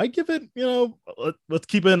 I give it. Let's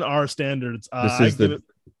keep in our standards. This is it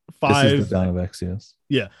 5. This is the Dawn of X. Yes.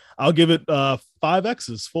 Yeah, I'll give it 5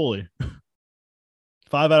 X's fully.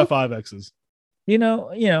 5 out of 5 X's.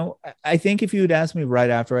 I think if you had asked me right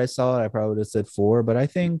after I saw it, I probably would have said 4. But I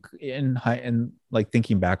think in like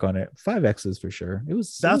thinking back on it, 5 X's for sure.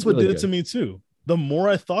 That's what did it to me too. The more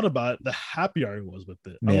I thought about it, the happier I was with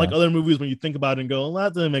it. Yeah. Unlike other movies, when you think about it and go, well,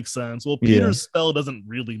 that doesn't make sense. Well, Peter's spell doesn't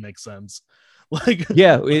really make sense. Like,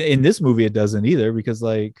 in this movie, it doesn't either because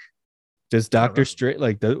like, does Doctor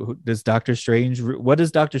Strange what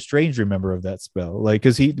does Doctor Strange remember of that spell? Like,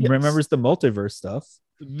 because he remembers the multiverse stuff.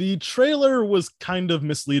 The trailer was kind of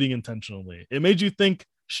misleading intentionally. It made you think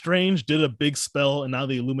Strange did a big spell and now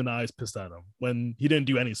the Illuminati is pissed at him when he didn't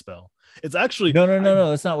do any spell. It's actually no,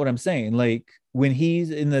 that's not what I'm saying. Like when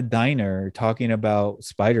he's in the diner talking about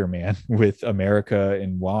Spider-Man with America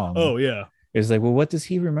and Wong. Oh yeah. It's like, well, what does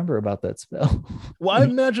he remember about that spell? Well, I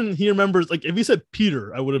imagine he remembers, like if he said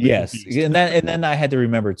Peter, I would have been confused. and then I had to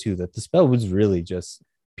remember too that the spell was really just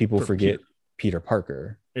people forget Peter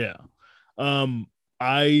Parker. Yeah.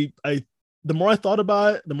 I the more I thought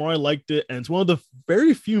about it, the more I liked it, and it's one of the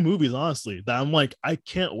very few movies, honestly, that I'm like, I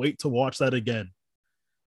can't wait to watch that again.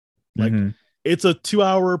 Like it's a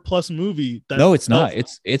 2-hour plus movie. No, it's not.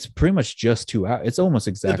 It's pretty much just 2 hours. It's almost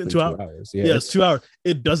exactly 2 hours. Yeah, it's 2 hours.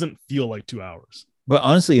 It doesn't feel like 2 hours. But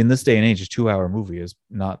honestly, in this day and age, a 2-hour movie is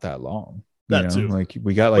not that long. Too. Like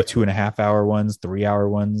we got like 2.5-hour ones, 3-hour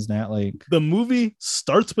ones now. Like the movie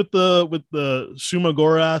starts with the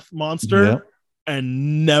Shumagorath monster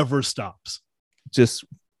and never stops. Just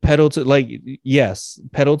pedal to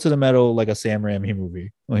the metal like a Sam Raimi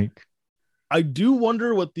movie. Like I do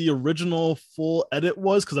wonder what the original full edit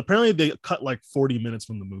was because apparently they cut like 40 minutes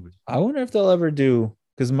from the movie. I wonder if they'll ever do,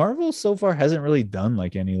 because Marvel so far hasn't really done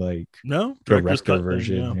like any like director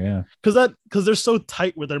version. Because they're so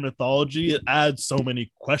tight with their mythology, it adds so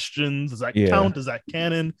many questions. Does that count? Is that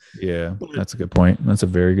canon? Yeah, that's a good point. That's a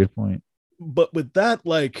very good point. But with that,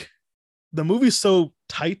 like the movie's so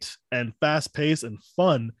tight and fast paced and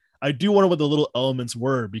fun, I do wonder what the little elements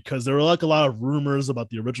were, because there were like a lot of rumors about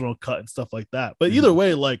the original cut and stuff like that. But either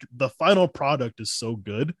way, like the final product is so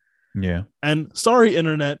good. Yeah. And sorry,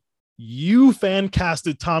 internet, you fan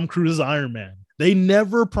casted Tom Cruise as Iron Man. They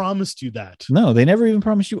never promised you that. No, they never even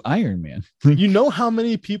promised you Iron Man. You know how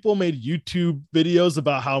many people made YouTube videos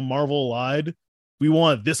about how Marvel lied? We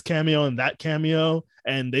want this cameo and that cameo,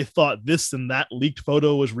 and they thought this and that leaked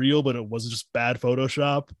photo was real, but it was just bad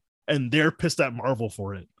Photoshop, and they're pissed at Marvel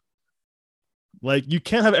for it. Like, you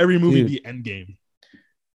can't have every movie be Endgame.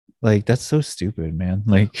 Like, that's so stupid, man.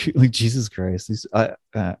 Like Jesus Christ. These I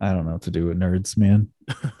don't know what to do with nerds, man.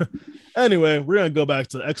 Anyway, we're gonna go back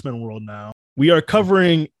to the X-Men world now. We are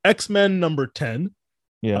covering X-Men number 10.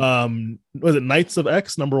 Yeah. Was it Knights of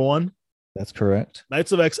X number 1? That's correct.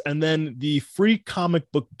 Knights of X, and then the free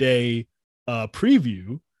comic book day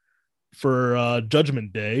preview for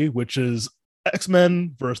Judgment Day, which is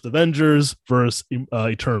X-Men versus Avengers versus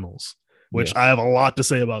Eternals, which Yes. I have a lot to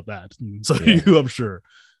say about that. So you, I'm sure.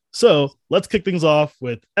 So let's kick things off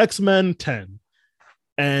with X-Men 10.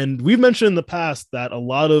 And we've mentioned in the past that a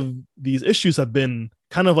lot of these issues have been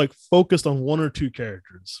kind of like focused on one or two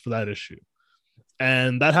characters for that issue.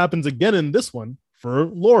 And that happens again in this one for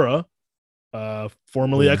Laura,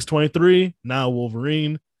 formerly X-23, now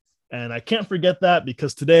Wolverine. And I can't forget that,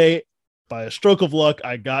 because today, by a stroke of luck,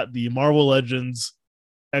 I got the Marvel Legends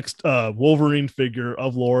Wolverine figure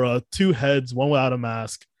of Laura, 2 heads, one without a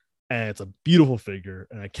mask. And it's a beautiful figure,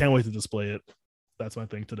 and I can't wait to display it. That's my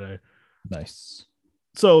thing today. Nice.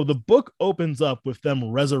 So the book opens up with them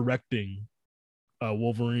resurrecting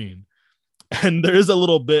Wolverine. And there is a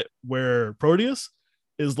little bit where Proteus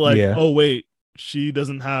is like, oh, wait, she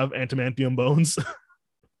doesn't have adamantium bones,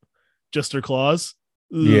 just her claws.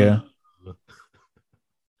 Yeah.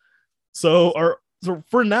 So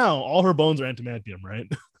for now, all her bones are adamantium, right?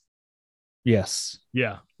 Yes.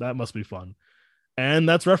 Yeah, that must be fun. And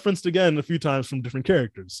that's referenced again a few times from different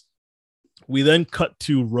characters. We then cut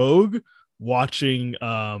to Rogue watching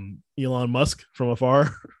Elon Musk from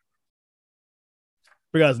afar.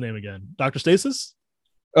 Forgot his name again. Dr. Stasis?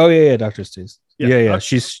 Oh, yeah, Dr. Stasis. Yeah.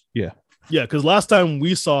 She's, Yeah, because last time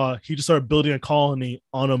we saw, he just started building a colony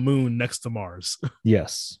on a moon next to Mars.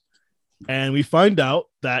 Yes. And we find out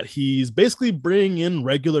that he's basically bringing in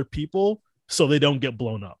regular people so they don't get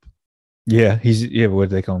blown up. Yeah, what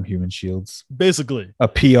do they call them? Human shields. Basically. A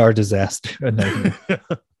PR disaster.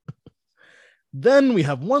 Then we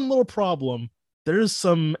have one little problem. There's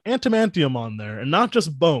some adamantium on there, and not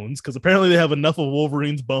just bones, because apparently they have enough of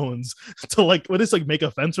Wolverine's bones to make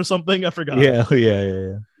a fence or something. I forgot.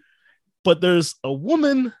 Yeah. But there's a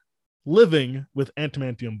woman living with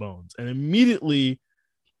adamantium bones, and immediately,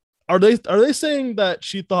 are they saying that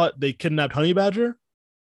she thought they kidnapped Honey Badger,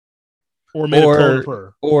 or made a clone of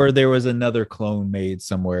her, or there was another clone made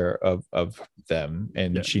somewhere of them,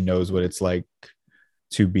 and she knows what it's like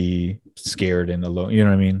to be scared and alone. You know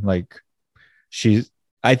what I mean? Like,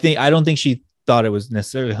 I don't think she thought it was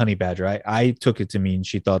necessarily Honey Badger. I took it to mean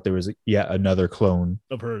she thought there was another clone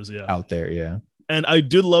of hers, out there. Yeah. And I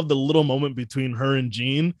did love the little moment between her and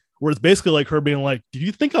Jean, where it's basically like her being like, "Do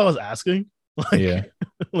you think I was asking?" Like,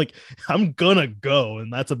 like, I'm gonna go,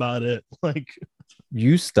 and that's about it. Like,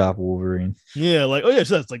 you stop, Wolverine. Yeah, like, oh yeah, she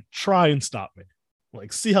says, like, try and stop me.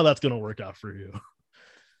 Like, see how that's gonna work out for you.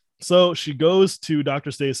 So she goes to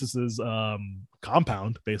Dr. Stasis's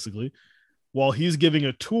compound, basically, while he's giving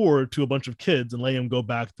a tour to a bunch of kids and letting them go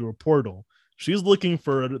back through a portal. She's looking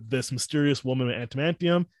for this mysterious woman with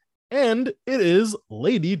adamantium, and it is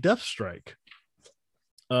Lady Deathstrike.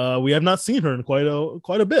 We have not seen her in quite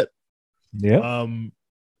a bit. Yeah.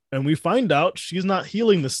 And we find out she's not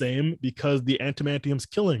healing the same because the adamantium's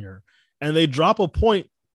killing her. And they drop a point,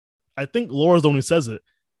 I think Laura's the one who says it,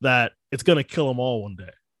 that it's going to kill them all one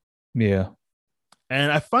day. Yeah.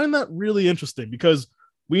 And I find that really interesting, because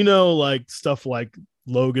we know, like, stuff like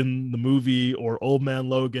Logan, the movie, or Old Man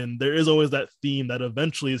Logan, there is always that theme that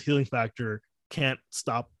eventually his healing factor can't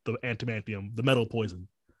stop the adamantium, the metal poison.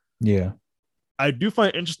 Yeah. I do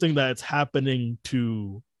find it interesting that it's happening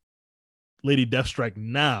to Lady Deathstrike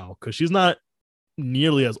now, because she's not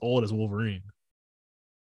nearly as old as Wolverine.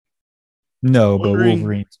 No, but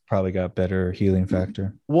Wolverine's probably got better healing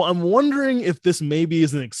factor. Well, I'm wondering if this maybe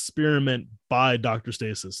is an experiment by Dr.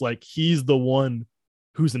 Stasis. Like, he's the one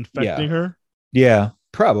who's infecting her. Yeah,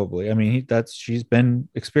 probably. I mean, she's been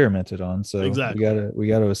experimented on, so exactly. we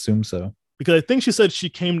gotta assume so. Because I think she said she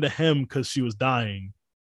came to him because she was dying,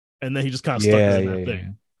 and then he just kind of stuck her in that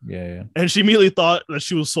thing. Yeah. And she immediately thought that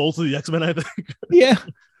she was sold to the X-Men, I think. Yeah.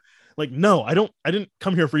 Like, no, I didn't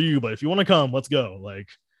come here for you, but if you want to come, let's go. Like,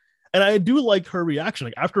 And I do like her reaction,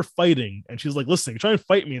 like after fighting, and she's like, listen, you try and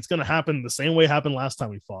fight me, it's gonna happen the same way it happened last time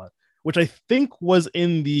we fought, which I think was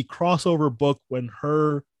in the crossover book when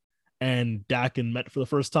her and Dakin met for the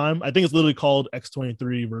first time. I think it's literally called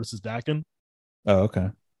X-23 versus Dakin. Oh, okay.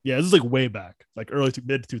 Yeah, this is like way back, like early to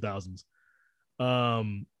mid 2000s.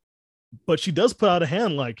 But she does put out a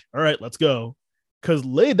hand, like, all right, let's go. Because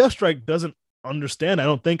Lady Deathstrike doesn't understand, I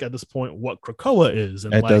don't think, at this point, what Krakoa is.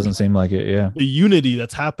 And it doesn't seem like it, yeah. The unity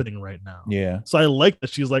that's happening right now. Yeah. So I like that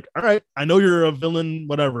she's like, all right, I know you're a villain,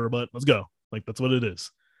 whatever, but let's go. Like, that's what it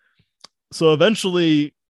is. So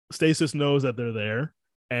eventually, Stasis knows that they're there,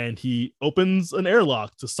 and he opens an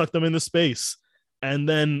airlock to suck them into space. And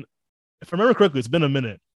then, if I remember correctly, it's been a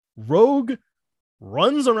minute. Rogue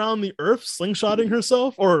runs around the Earth slingshotting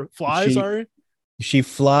herself, or flies, sorry. She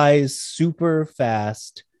flies super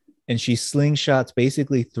fast, and she slingshots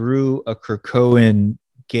basically through a Krakoan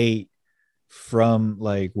gate from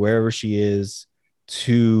like wherever she is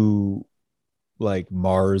to like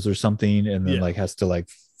Mars or something, and then like has to like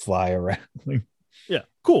fly around. Yeah,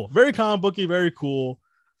 cool. Very comic booky, very cool.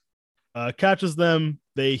 Catches them.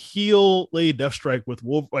 They heal Lady Deathstrike with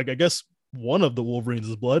like I guess one of the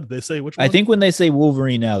Wolverines' blood. They say which one? I think when they say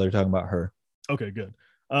Wolverine now, they're talking about her. Okay, good.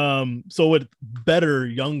 So with better,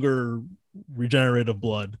 younger, regenerative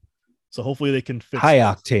blood. So hopefully they can fix high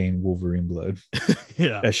octane Wolverine blood.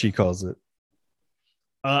 Yeah, as she calls it.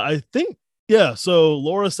 I think, yeah. So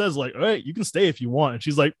Laura says, like, all right, you can stay if you want. And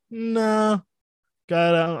she's like, nah,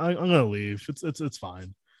 God, I'm gonna leave. It's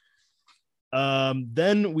fine.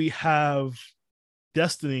 Then we have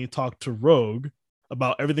Destiny talk to Rogue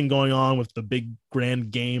about everything going on with the big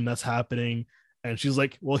grand game that's happening. And she's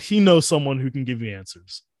like, well, he knows someone who can give you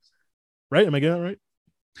answers. Right? Am I getting that right?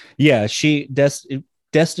 Yeah,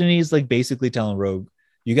 Destiny's like basically telling Rogue,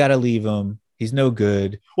 you got to leave him. He's no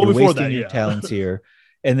good. Well, you're before wasting that, your talents here.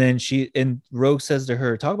 And then Rogue says to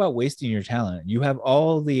her, talk about wasting your talent. You have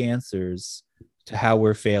all the answers to how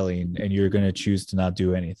we're failing, and you're going to choose to not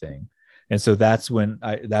do anything. And so that's when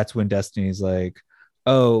Destiny's like,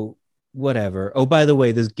 oh, whatever. Oh, by the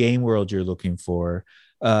way, this game world you're looking for,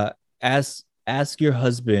 ask your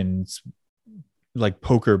husband's like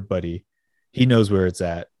poker buddy. He knows where it's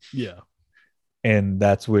at. Yeah. And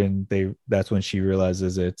that's when she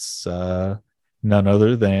realizes it's none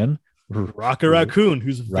other than Rocket Raccoon,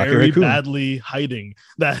 who's very badly hiding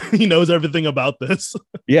that he knows everything about this.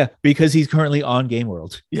 Yeah, because he's currently on Game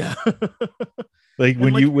World. Yeah.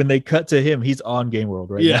 when they cut to him, he's on Game World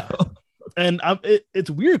right now. And it's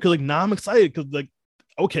weird because like now I'm excited because like,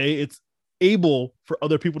 okay, it's able for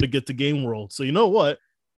other people to get to Game World. So you know what?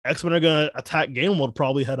 X-Men are gonna attack Game World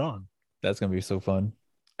probably head on. That's gonna be so fun.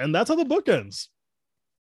 And that's how the book ends.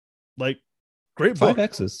 Like, great book.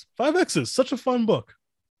 5X's, such a fun book.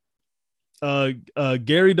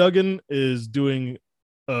 Gary Duggan is doing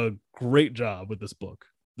a great job with this book.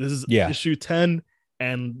 This is issue 10.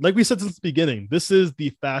 And like we said since the beginning, this is the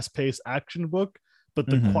fast-paced action book, but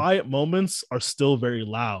the quiet moments are still very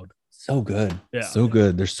loud. So good. Yeah. So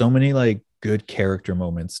good. There's so many like good character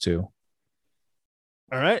moments too.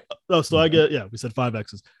 All right. Oh, so we said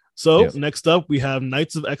 5X's. So next up, we have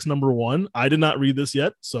Knights of X #1. I did not read this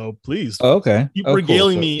yet, so please keep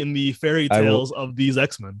regaling me in the fairy tales of these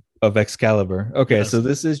X-Men. Of Excalibur. Okay, yes. So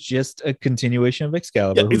this is just a continuation of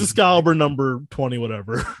Excalibur. Yeah, it's Excalibur number 20,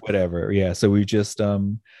 whatever. Whatever, yeah. So we just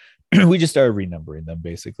we just started renumbering them,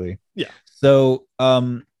 basically. Yeah. So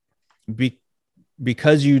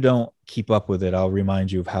because you don't keep up with it, I'll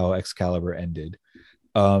remind you of how Excalibur ended.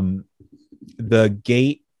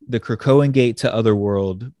 The Krakoan gate to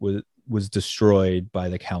Otherworld was destroyed by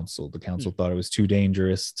the council. The council thought it was too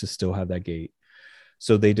dangerous to still have that gate.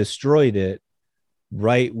 So they destroyed it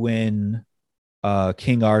right when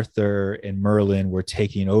King Arthur and Merlin were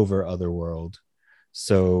taking over Otherworld.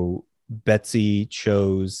 So Betsy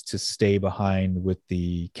chose to stay behind with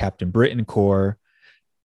the Captain Britain Corps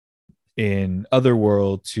in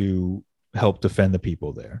Otherworld to help defend the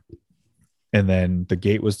people there. And then the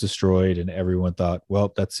gate was destroyed and everyone thought,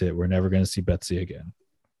 well, that's it. We're never going to see Betsy again.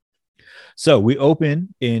 So we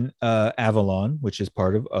open in Avalon, which is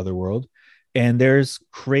part of Otherworld. And there's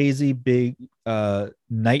crazy big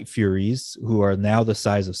Night Furies who are now the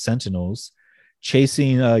size of Sentinels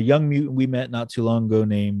chasing a young mutant we met not too long ago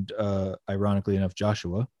named, ironically enough,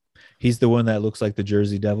 Joshua. He's the one that looks like the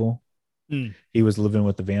Jersey Devil. He was living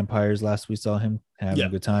with the vampires last we saw him, having a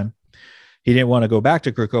good time. He didn't want to go back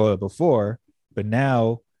to Krakoa before, but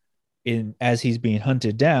now, as he's being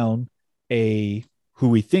hunted down, who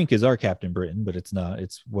we think is our Captain Britain, but it's not.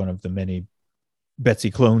 It's one of the many Betsy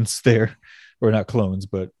clones there, or not clones,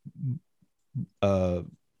 but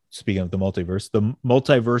speaking of the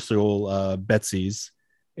multiversal Betsy's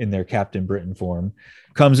in their Captain Britain form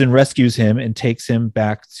comes and rescues him and takes him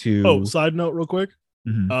back to. Oh, side note, real quick.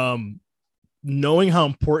 Mhm. Knowing how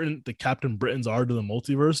important the Captain Britons are to the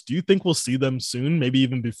multiverse, do you think we'll see them soon? Maybe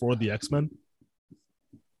even before the X-Men?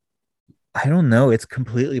 I don't know. It's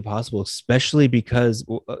completely possible, especially because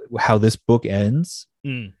how this book ends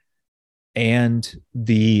and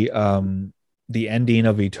the ending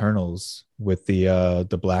of Eternals with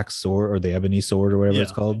the black sword or the ebony sword or whatever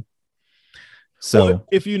it's called. So well,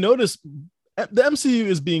 if you notice, the MCU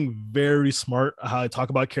is being very smart how I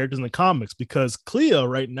talk about characters in the comics, because Clea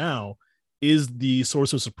right now is the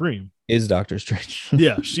Sorcerer Supreme. Is Doctor Strange.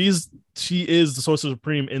 Yeah, she is the Sorcerer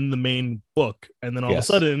Supreme in the main book. And then all of a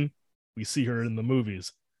sudden, we see her in the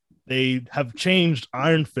movies. They have changed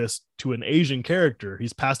Iron Fist to an Asian character.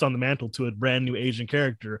 He's passed on the mantle to a brand new Asian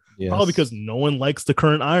character. Probably because no one likes the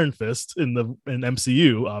current Iron Fist in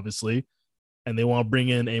MCU, obviously. And they want to bring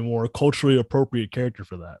in a more culturally appropriate character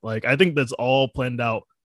for that. Like, I think that's all planned out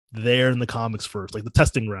there in the comics first, like the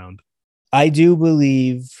testing ground. I do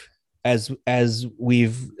believe, as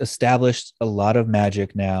we've established a lot of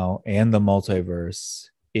magic now and the multiverse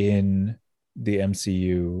in the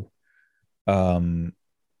MCU,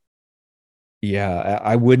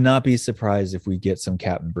 I would not be surprised if we get some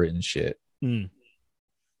Captain Britain shit.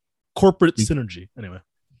 Corporate synergy, anyway.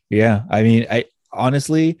 Yeah, I mean, I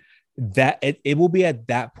honestly, that it will be at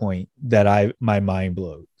that point that my mind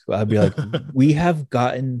blows. I'd be like, we have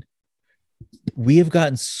gotten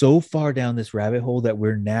so far down this rabbit hole that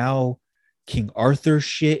we're now King Arthur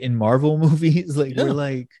shit in Marvel movies. Like, we're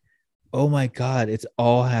like, oh my God, it's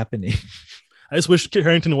all happening. I just wish Kit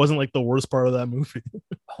Harington wasn't like the worst part of that movie.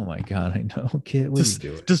 Oh my God, I know. Kit, what are you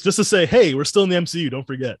doing? Just to say, hey, we're still in the MCU. Don't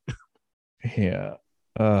forget. Yeah.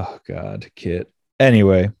 Oh God, Kit.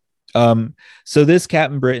 Anyway, so this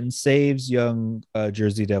Captain Britain saves young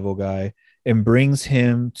Jersey Devil guy and brings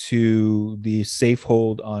him to the safe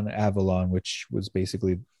hold on Avalon, which was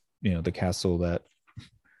basically, the castle that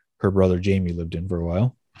her brother Jamie lived in for a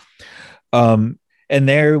while. And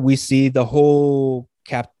there we see the whole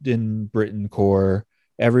Captain Britain Corps.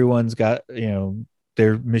 Everyone's got,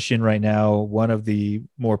 their mission right now. One of the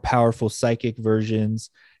more powerful psychic versions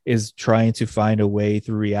is trying to find a way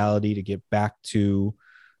through reality to get back to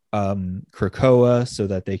Krakoa so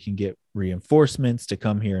that they can get reinforcements to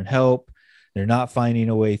come here and help. They're not finding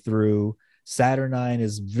a way through. Saturnine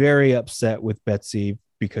is very upset with Betsy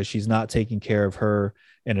because she's not taking care of her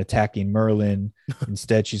and attacking Merlin.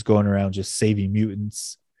 Instead, she's going around just saving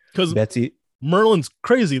mutants. Because Merlin's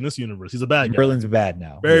crazy in this universe. He's a bad guy. Merlin's bad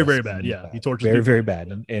now. Very bad. Yeah, bad. He tortures very, people. very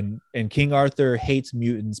bad. And King Arthur hates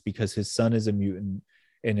mutants because his son is a mutant,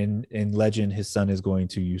 and in legend, his son is going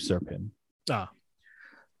to usurp him.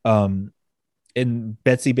 And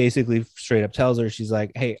Betsy basically straight up tells her, she's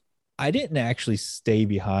like, "Hey, I didn't actually stay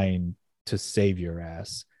behind to save your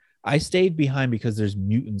ass. I stayed behind because there's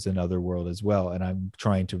mutants in Otherworld as well, and I'm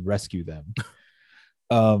trying to rescue them."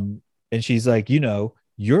 And she's like,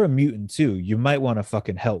 you're a mutant too. You might want to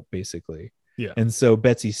fucking help, basically. Yeah. And so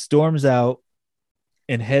Betsy storms out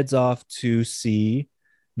and heads off to see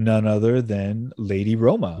none other than Lady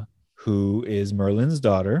Roma, who is Merlin's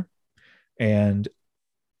daughter and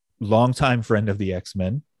longtime friend of the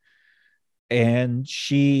X-Men. And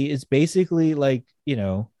she is basically like,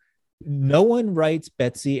 no one writes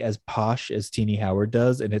Betsy as posh as Teenie Howard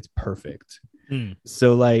does, and it's perfect.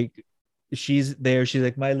 So like, she's there, she's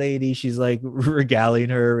like, my lady, she's like regaling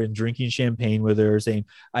her and drinking champagne with her, saying,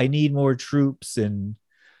 I need more troops. And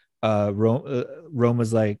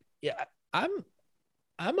Roma's like, yeah, I'm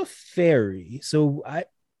a fairy, so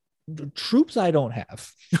the troops I don't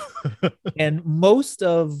have. And most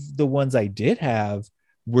of the ones I did have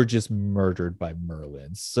were just murdered by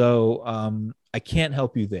Merlin, so I can't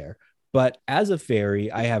help you there. But as a fairy,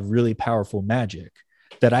 I have really powerful magic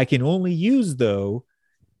that I can only use, though,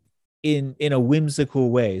 in a whimsical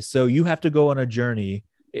way. So you have to go on a journey,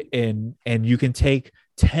 and you can take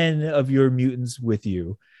 10 of your mutants with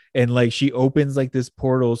you. And like, she opens like this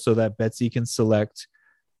portal so that Betsy can select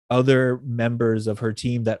other members of her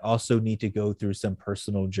team that also need to go through some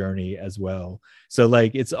personal journey as well. So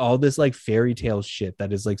like, it's all this like fairy tale shit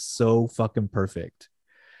that is like so fucking perfect.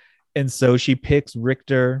 And so she picks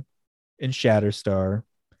Richter and Shatterstar,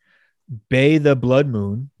 Bay the Blood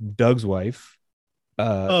Moon, Doug's wife.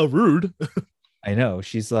 Rude. I know.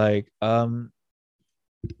 She's like, all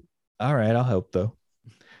right, I'll help though.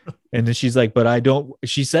 And then she's like, but I don't,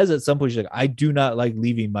 she says at some point, she's like, I do not like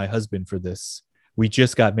leaving my husband for this. We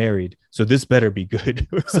just got married, so this better be good.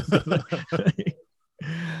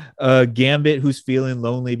 Gambit, who's feeling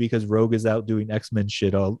lonely because Rogue is out doing X-Men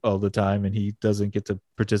shit all the time and he doesn't get to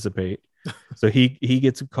participate. So he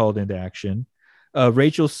gets called into action.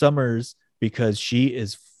 Rachel Summers, because she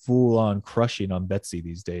is full on crushing on Betsy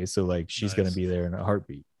these days. So like she's gonna be there in a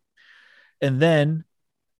heartbeat. And then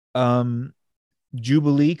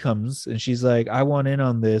Jubilee comes and she's like, I want in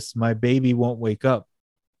on this. My baby won't wake up.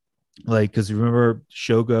 Like, because remember,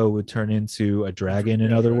 Shogo would turn into a dragon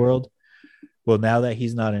in Otherworld. Well, now that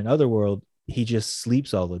he's not in Otherworld, he just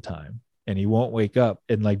sleeps all the time and he won't wake up.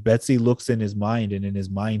 And like Betsy looks in his mind, and in his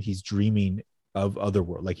mind, he's dreaming of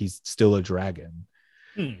Otherworld, like he's still a dragon.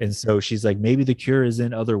 And so she's like, maybe the cure is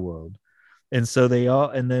in Otherworld. And so they all,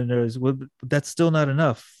 and then there's, well, that's still not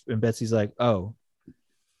enough. And Betsy's like, oh,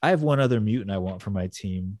 I have one other mutant I want for my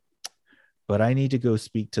team, but I need to go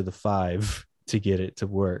speak to the 5 to get it to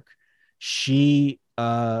work. She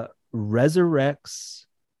resurrects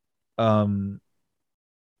King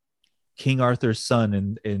Arthur's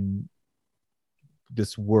son in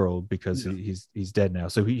this world because he's dead now.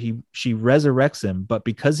 So she resurrects him, but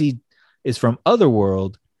because he is from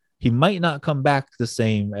Otherworld, he might not come back the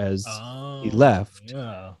same as he left.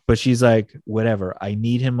 Yeah. But she's like, whatever, I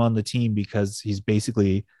need him on the team because he's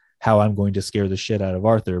basically how I'm going to scare the shit out of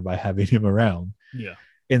Arthur by having him around. Yeah.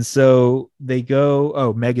 And so they go,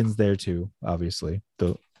 oh, Megan's there too, obviously.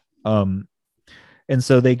 And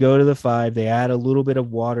so they go to the 5. They add a little bit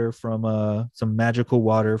of water from some magical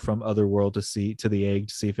water from Otherworld to the egg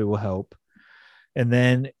to see if it will help. And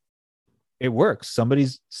then it works.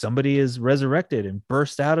 Somebody is resurrected and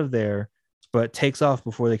burst out of there, but takes off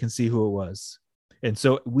before they can see who it was. And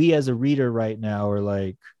so we as a reader right now are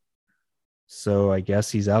like, so I guess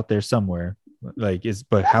he's out there somewhere. Like,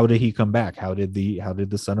 but how did he come back? How did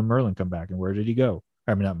the son of Merlin come back? And where did he go?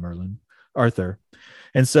 I mean, not Merlin, Arthur.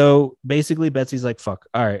 And so basically Betsy's like, fuck.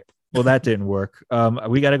 All right. Well, that didn't work.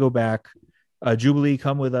 We got to go back. Jubilee,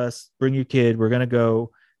 come with us. Bring your kid. We're going to go.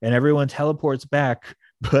 And everyone teleports back,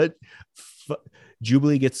 but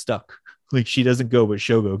Jubilee gets stuck. Like she doesn't go, but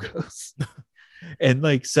Shogo goes. And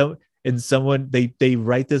like someone, they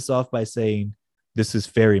write this off by saying, this is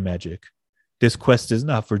fairy magic. This quest is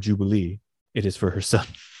not for Jubilee. It is for her son.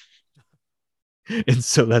 And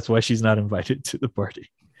so that's why she's not invited to the party.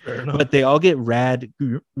 But they all get rad.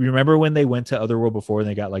 Remember when they went to Otherworld before and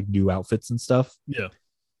they got like new outfits and stuff? Yeah.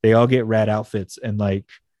 They all get rad outfits. And like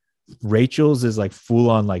Rachel's is like full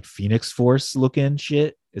on like Phoenix Force looking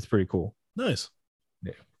shit. It's pretty cool. Nice.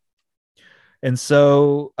 Yeah. And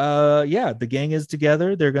so the gang is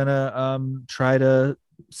together. They're gonna try to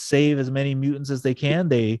save as many mutants as they can.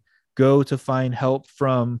 They go to find help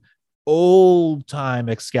from old time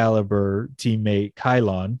Excalibur teammate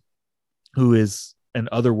Kylon, who is an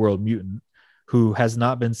Otherworld mutant who has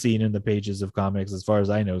not been seen in the pages of comics as far as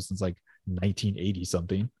I know since like 1980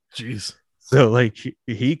 something. Jeez. So like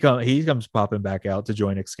he comes popping back out to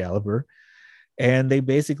join Excalibur, and they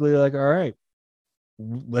basically are like, all right,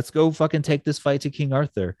 let's go fucking take this fight to King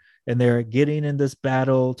Arthur. And they're getting in this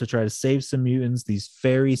battle to try to save some mutants. These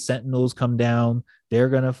fairy sentinels come down. They're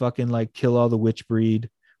gonna fucking like kill all the witch breed,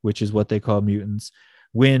 which is what they call mutants.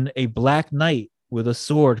 When a black knight with a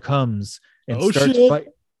sword comes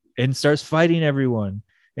and starts fighting everyone,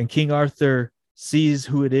 and King Arthur sees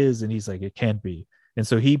who it is, and he's like, it can't be. And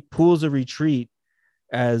so he pulls a retreat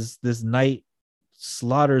as this knight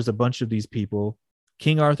slaughters a bunch of these people.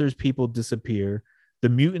 King Arthur's people disappear. The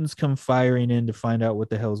mutants come firing in to find out what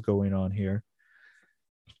the hell's going on here.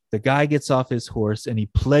 The guy gets off his horse and he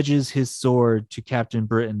pledges his sword to Captain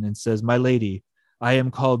Britain and says, my lady, I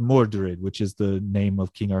am called Mordred, which is the name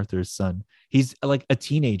of King Arthur's son. He's like a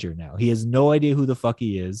teenager now. He has no idea who the fuck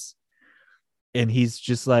he is. And he's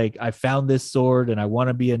just like, I found this sword and I want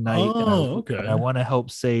to be a knight. And I want to help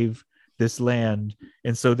save this land.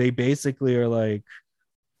 And so they basically are like,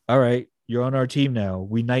 all right, you're on our team now.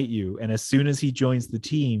 We knight you. And as soon as he joins the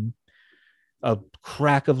team, a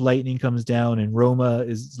crack of lightning comes down and Roma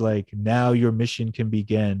is like, now your mission can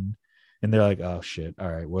begin. And they're like, oh shit.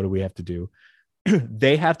 All right, what do we have to do?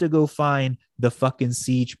 They have to go find the fucking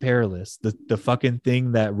Siege Perilous, the fucking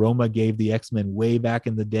thing that Roma gave the X-Men way back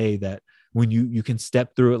in the day, that when you can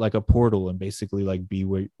step through it like a portal and basically like be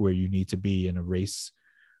where you need to be and erase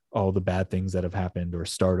all the bad things that have happened or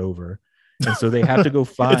start over. And so they have to go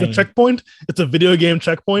find it's a checkpoint. It's a video game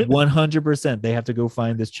checkpoint. 100%. They have to go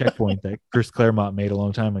find this checkpoint that Chris Claremont made a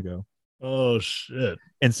long time ago. Oh shit.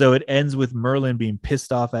 And so it ends with Merlin being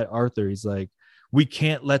pissed off at Arthur. He's like, we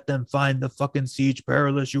can't let them find the fucking Siege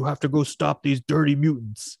Perilous. You have to go stop these dirty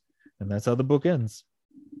mutants. And that's how the book ends.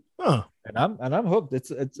 Huh. And I'm hooked.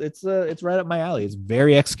 It's right up my alley. It's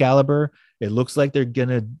very Excalibur. It looks like they're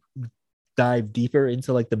gonna dive deeper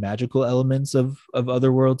into like the magical elements of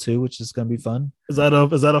Otherworld too, which is gonna be fun. Is that a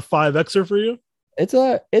 5Xer for you? It's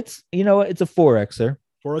a 4Xer.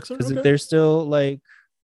 4Xer? Because Okay. they're still a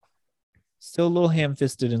little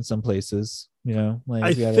ham-fisted in some places, like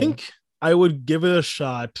I think I would give it a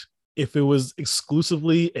shot if it was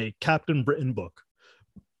exclusively a Captain Britain book.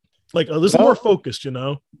 Like a little more focused,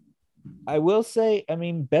 I will say, I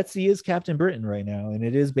mean, Betsy is Captain Britain right now, and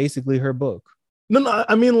it is basically her book. No,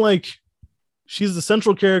 I mean, like, she's the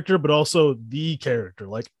central character, but also the character.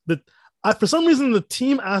 Like, for some reason, the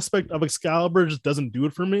team aspect of Excalibur just doesn't do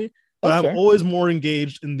it for me. But I'm always more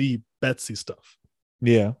engaged in the Betsy stuff.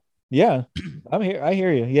 Yeah. I'm here. I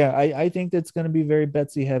hear you. Yeah, I think that's going to be very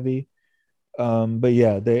Betsy heavy. But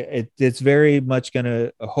yeah, it's very much going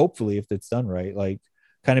to, hopefully, if it's done right, like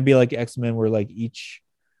kind of be like X-Men, where like each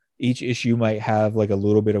issue might have like a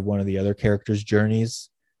little bit of one of the other characters' journeys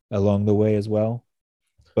along the way as well.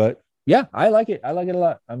 But yeah, I like it. I like it a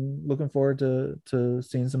lot. I'm looking forward to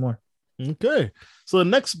seeing some more. Okay, so the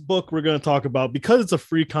next book we're going to talk about, because it's a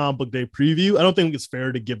free comic book day preview, I don't think it's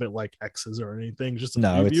fair to give it like X's or anything. Just a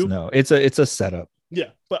preview. It's a setup. Yeah,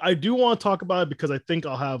 but I do want to talk about it because I think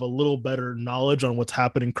I'll have a little better knowledge on what's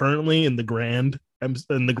happening currently in the grand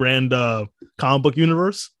comic book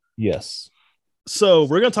universe. Yes. So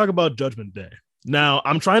we're going to talk about Judgment Day. Now,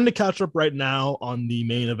 I'm trying to catch up right now on the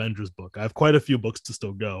main Avengers book. I have quite a few books to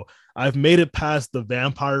still go. I've made it past the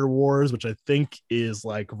Vampire Wars, which I think is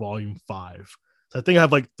like volume 5. So I think I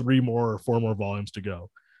have like 4 more volumes to go.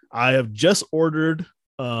 I have just ordered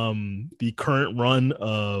the current run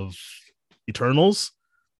of Eternals.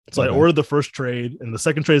 So I ordered the first trade, and the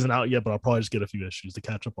second trade isn't out yet, but I'll probably just get a few issues to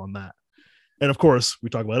catch up on that. And of course, we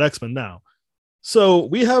talk about X-Men now. So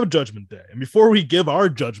we have Judgment Day. And before we give our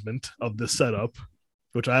judgment of this setup,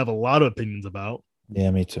 which I have a lot of opinions about. Yeah,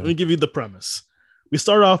 me too. Let me give you the premise. We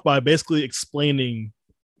start off by basically explaining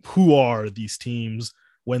who are these teams,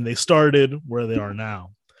 when they started, where they are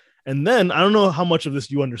now. And then, I don't know how much of this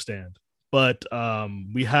you understand, but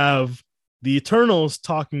we have the Eternals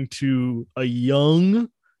talking to a young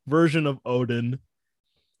version of Odin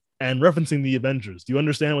and referencing the Avengers. Do you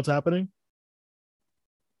understand what's happening?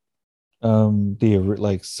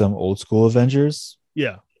 Like some old school Avengers.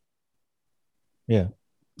 Yeah. Yeah.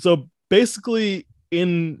 So basically,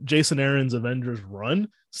 in Jason Aaron's Avengers run,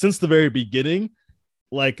 since the very beginning,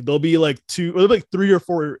 like there'll be like 3 or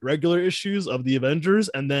 4 regular issues of the Avengers,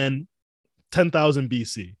 and then 10,000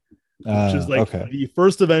 BC, which is like the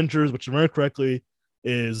first Avengers, which, if I remember correctly,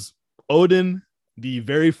 is Odin, the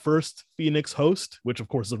very first Phoenix host, which of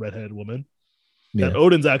course is a redheaded woman that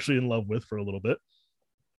Odin's actually in love with for a little bit.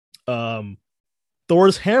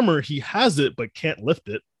 Thor's hammer, he has it but can't lift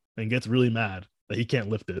it, and gets really mad that he can't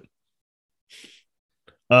lift it.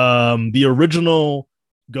 The original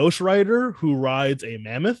Ghost Rider, who rides a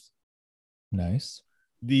mammoth. Nice.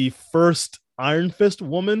 The first Iron Fist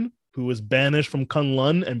woman, who was banished from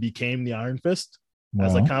Kunlun and became the Iron Fist.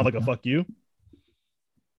 As like kind of like a fuck you.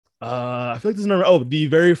 I feel like there's another. The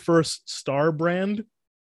very first Star Brand.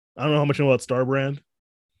 I don't know how much you know about Star Brand.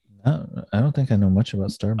 I don't think I know much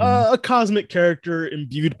about Star Brand. A cosmic character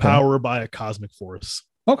imbued power by a cosmic force.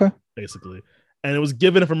 Okay. Basically. And it was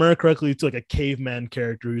given, if I remember correctly, to like a caveman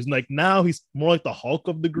character who's like, now he's more like the Hulk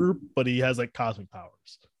of the group, but he has like cosmic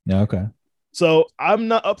powers. Yeah, okay. So I'm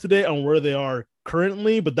not up to date on where they are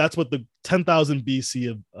currently, but that's what the 10,000 BC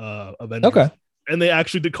of Avengers. Okay. And they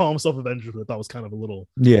actually did call themselves Avengers, which I thought was kind of a little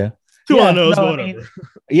too on nose, but whatever.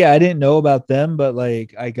 I didn't know about them, but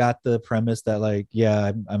like I got the premise that like,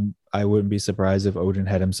 I wouldn't be surprised if Odin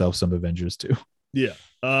had himself some Avengers too. Yeah.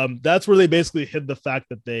 That's where they basically hid the fact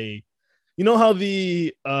that they, you know how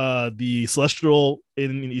the Celestial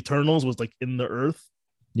in Eternals was like in the Earth?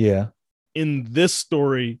 Yeah. In this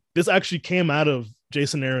story, this actually came out of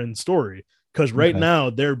Jason Aaron's story, because right now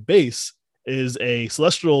their base is a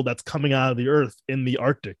Celestial that's coming out of the Earth in the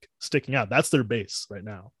Arctic, sticking out. That's their base right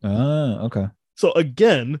now. Okay. So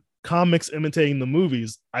again, comics imitating the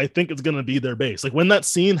movies, I think it's going to be their base. Like when that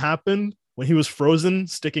scene happened, when he was frozen,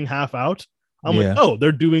 sticking half out, I'm like, oh,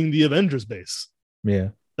 they're doing the Avengers base. Yeah.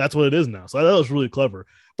 That's what it is now. So I thought it was really clever.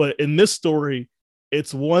 But in this story,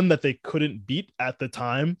 it's one that they couldn't beat at the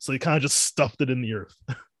time. So they kind of just stuffed it in the Earth.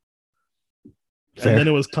 And then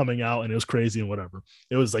it was coming out and it was crazy and whatever.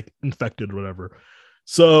 It was like infected or whatever.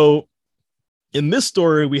 So in this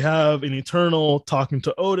story, we have an Eternal talking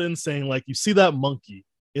to Odin saying, like, you see that monkey?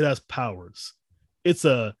 It has powers. It's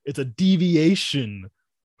a deviation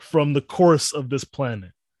from the course of this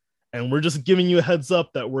planet. And we're just giving you a heads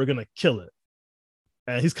up that we're going to kill it.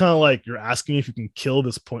 And he's kind of like, you're asking if you can kill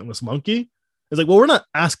this pointless monkey? It's like, well, we're not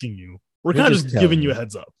asking you. We're kind of just giving you a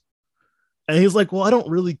heads up. And he's like, well, I don't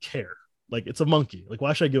really care. Like, it's a monkey. Like,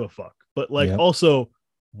 why should I give a fuck? But like, also,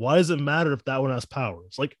 why does it matter if that one has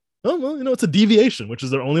powers? Like, oh, well, it's a deviation, which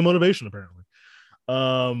is their only motivation, apparently.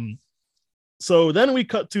 So then we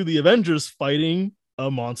cut to the Avengers fighting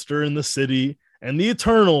a monster in the city, and the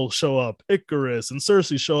Eternals show up. Icarus and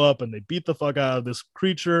Cersei show up, and they beat the fuck out of this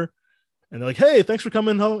creature. And they're like, hey, thanks for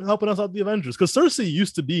coming helping us out, the Avengers. Because Cersei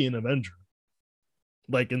used to be an Avenger.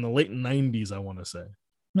 Like in the late 90s, I want to say.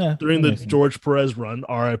 Yeah, during the George Perez run,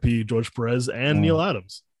 RIP George Perez and Neil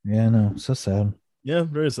Adams. Yeah, no, so sad. Yeah,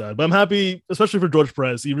 very sad. But I'm happy, especially for George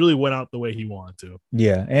Perez. He really went out the way he wanted to.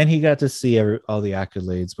 Yeah, and he got to see all the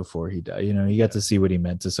accolades before he died. He got to see what he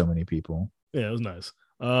meant to so many people. Yeah, it was nice.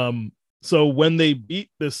 So when they beat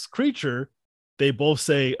this creature, they both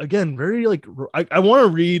say, again, very like, I want to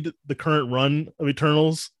read the current run of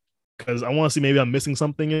Eternals because I want to see maybe I'm missing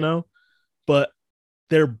something, but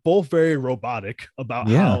they're both very robotic about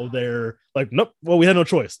how they're like, nope, well, we had no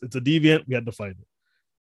choice. It's a deviant. We had to fight it.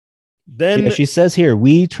 Then she says here,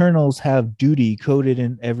 we Eternals have duty coded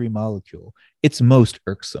in every molecule. It's most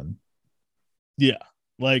irksome. Yeah.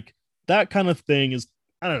 Like that kind of thing is,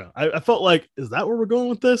 I don't know. I felt like, is that where we're going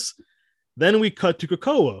with this? Then we cut to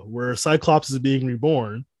Krakoa, where Cyclops is being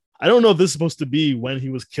reborn. I don't know if this is supposed to be when he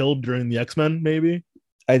was killed during the X-Men, maybe.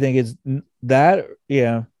 I think it's that.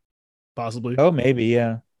 Yeah. Possibly. Oh, maybe,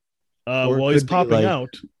 yeah. While he's popping out,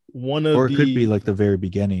 it could be like the very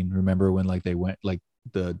beginning. Remember when like they went like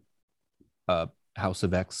the House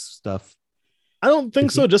of X stuff? I don't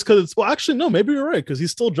think so. Just because actually no, maybe you're right because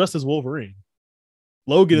he's still dressed as Wolverine.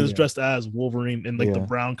 Logan is dressed as Wolverine in like the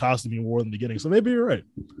brown costume he wore in the beginning. So maybe you're right.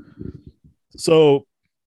 So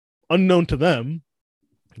unknown to them,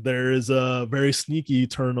 there is a very sneaky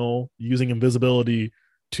Eternal using invisibility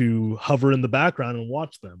to hover in the background and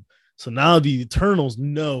watch them. So now the Eternals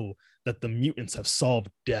know that the mutants have solved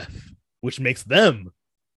death, which makes them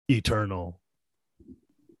eternal.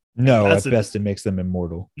 No, at best it makes them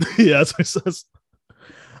immortal. Yeah, that's what it says.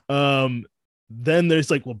 Then there's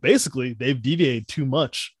like, well, basically they've deviated too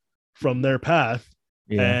much from their path,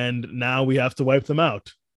 and now we have to wipe them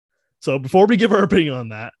out. So before we give our opinion on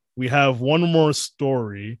that, we have one more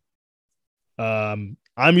story. I'm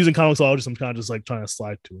using Comixology, so I'm kind of just like trying to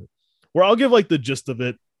slide to it, where I'll give like the gist of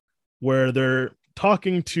it, where they're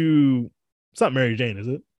talking to, it's not Mary Jane, is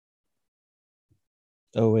it?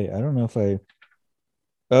 Oh, wait, I don't know if I,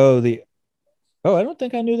 I don't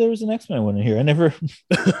think I knew there was an X-Men one in here. I never.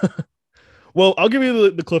 Well, I'll give you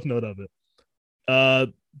the cliff note of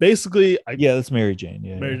it. Basically, that's Mary Jane.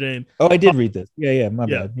 Yeah, Mary Jane. Oh, I did read this. My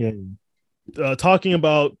bad. Yeah. Talking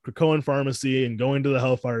about Krakoan pharmacy and going to the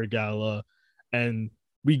Hellfire Gala, and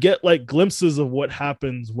we get like glimpses of what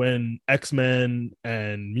happens when X-Men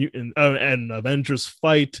and mutant and Avengers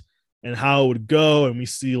fight and how it would go, and we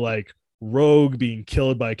see like Rogue being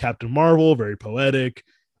killed by Captain Marvel, very poetic.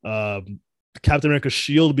 Captain America's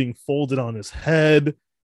shield being folded on his head,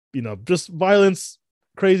 just violence,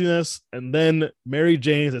 craziness. And then Mary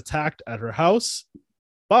Jane is attacked at her house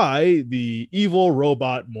by the evil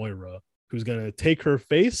robot Moira, who's going to take her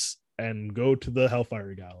face and go to the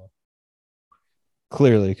Hellfire Gala.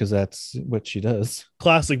 Clearly, because that's what she does.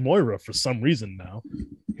 Classic Moira for some reason now.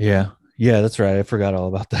 Yeah, that's right. I forgot all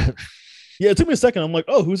about that. Yeah, it took me a second. I'm like,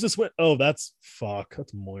 oh, who's this? Oh, that's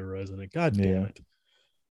Moira, isn't it? God damn it.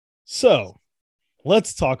 So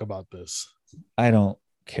let's talk about this. I don't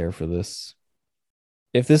care for this.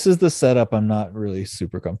 If this is the setup, I'm not really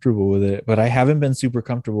super comfortable with it, but I haven't been super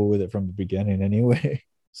comfortable with it from the beginning anyway.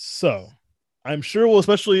 So I'm sure we'll,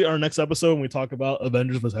 especially our next episode when we talk about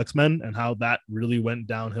Avengers vs. X-Men and how that really went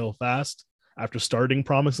downhill fast after starting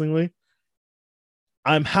promisingly.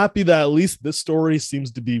 I'm happy that at least this story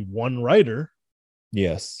seems to be one writer.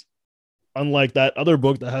 Yes. Unlike that other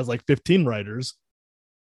book that has like 15 writers.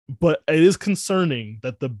 But it is concerning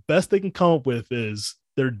that the best they can come up with is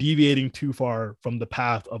they're deviating too far from the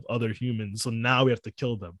path of other humans. So now we have to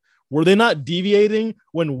kill them. Were they not deviating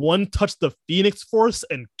when one touched the Phoenix Force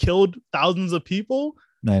and killed thousands of people?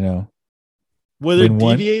 I know. Were they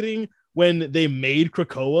deviating when they made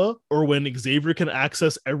Krakoa, or when Xavier can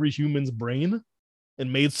access every human's brain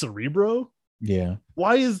and made Cerebro? Yeah.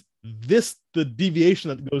 Why is this the deviation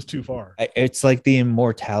that goes too far? It's like the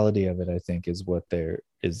immortality of it, I think, is what they're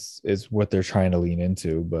trying to lean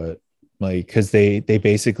into, but like, because they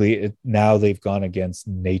basically now they've gone against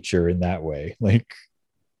nature in that way, like.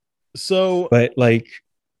 So, but like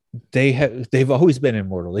they've always been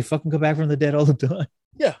immortal. They fucking come back from the dead all the time.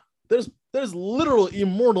 Yeah, there's literal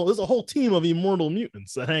immortal. There's a whole team of immortal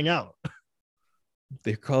mutants that hang out.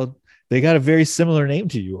 They got a very similar name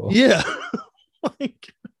to you all. Yeah.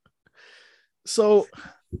 Like, so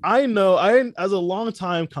I know as a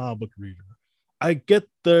longtime comic book reader, I get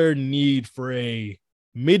their need for a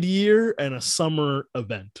mid-year and a summer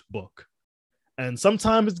event book. And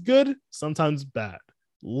sometimes it's good, sometimes bad.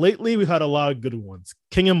 Lately, we've had a lot of good ones.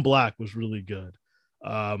 King in Black was really good.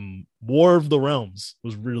 War of the Realms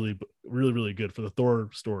was really, really, really good for the Thor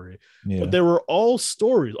story. Yeah. But they were all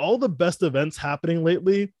stories. All the best events happening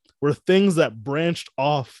lately were things that branched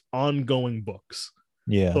off ongoing books.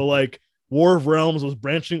 Yeah. So like War of Realms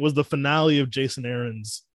was the finale of Jason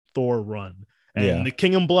Aaron's Thor run. And The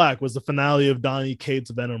King in Black was the finale of Donny Cates'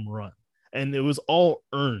 Venom run. And it was all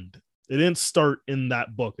earned. It didn't start in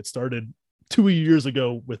that book. It started 2 years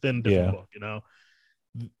ago within a different book, you know?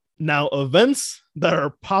 Now, events that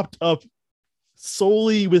are popped up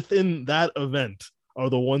solely within that event are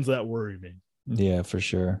the ones that worry me. Yeah, for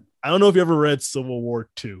sure. I don't know if you ever read Civil War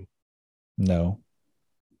 2. No.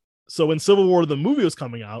 So when Civil War, the movie was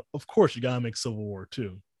coming out, of course you got to make Civil War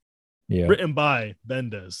 2. Yeah. Written by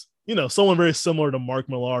Bendis. You know, someone very similar to Mark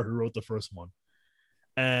Millar who wrote the first one.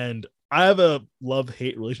 And I have a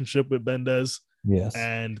love-hate relationship with Bendis. Yes.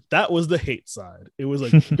 And that was the hate side. It was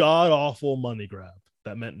a god-awful money grab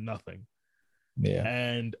that meant nothing. Yeah.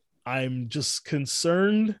 And I'm just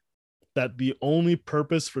concerned that the only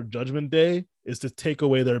purpose for Judgment Day is to take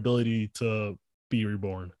away their ability to be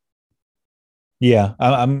reborn. Yeah,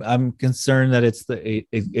 I'm concerned that it's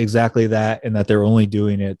exactly that, and that they're only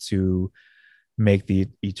doing it to make the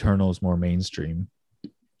Eternals more mainstream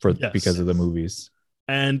because of the movies.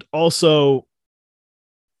 And also,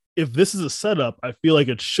 if this is a setup, I feel like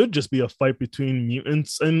it should just be a fight between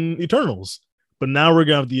mutants and Eternals. But now we're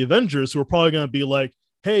gonna have the Avengers who are probably gonna be like,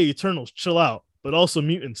 "Hey, Eternals, chill out," but also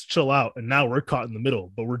mutants, chill out. And now we're caught in the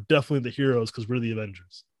middle, but we're definitely the heroes because we're the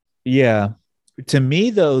Avengers. Yeah. To me,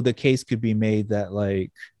 though, the case could be made that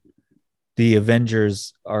like the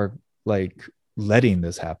Avengers are like letting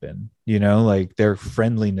this happen, you know, like their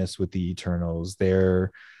friendliness with the Eternals,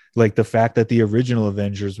 their like the fact that the original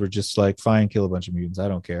Avengers were just like, fine, kill a bunch of mutants, I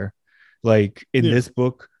don't care. Like in this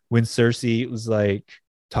book, when Cersei was like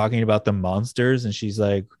talking about the monsters, and she's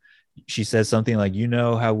like, she says something like, you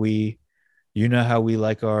know how we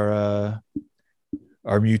like our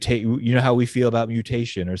mutate, you know how we feel about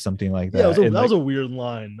mutation or something like that. Yeah, that was a weird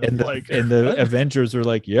line. And the Avengers were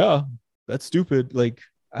like, yeah, that's stupid. Like,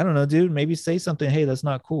 I don't know, dude, maybe say something. Hey, that's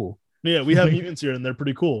not cool. Yeah, we have mutants here and they're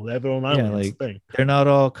pretty cool. They have their own island. Like, they're not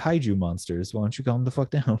all kaiju monsters. Why don't you calm the fuck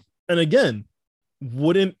down? And again,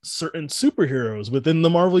 wouldn't certain superheroes within the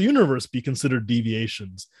Marvel universe be considered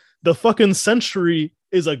deviations? The fucking Sentry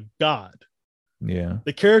is a god. Yeah.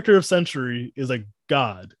 The character of Sentry is a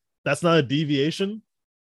god. That's not a deviation?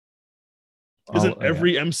 Isn't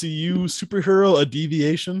every MCU superhero a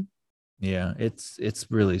deviation? Yeah, it's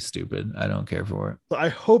really stupid. I don't care for it. So I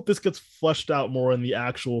hope this gets fleshed out more in the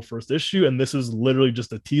actual first issue, and this is literally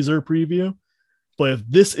just a teaser preview. But if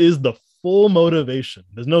this is the full motivation,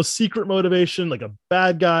 there's no secret motivation, like a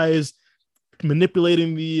bad guy's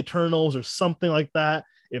manipulating the Eternals or something like that.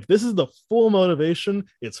 If this is the full motivation,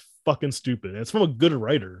 it's fucking stupid. And it's from a good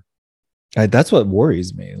writer. That's what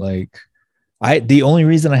worries me. Like, the only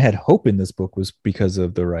reason I had hope in this book was because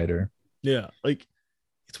of the writer. Yeah, like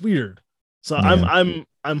it's weird. So yeah.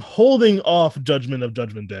 I'm holding off Judgment of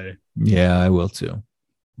Judgment Day. Yeah, I will too.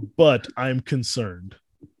 But I'm concerned.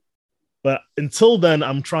 But until then,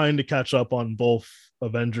 I'm trying to catch up on both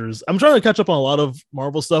Avengers. I'm trying to catch up on a lot of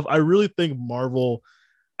Marvel stuff. I really think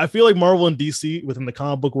I feel like Marvel and DC within the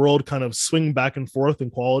comic book world kind of swing back and forth in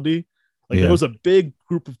quality. Like there was a big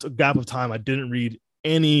gap of time I didn't read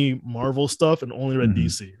any Marvel stuff and only read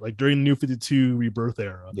DC, like during the New 52 Rebirth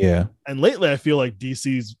era. Yeah. And lately I feel like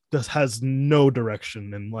DC's just has no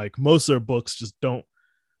direction, and like most of their books just don't,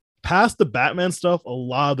 past the Batman stuff, a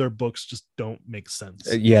lot of their books just don't make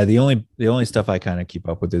sense. Yeah, the only stuff I kind of keep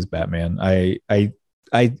up with is Batman. I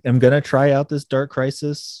am gonna try out this Dark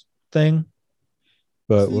Crisis thing,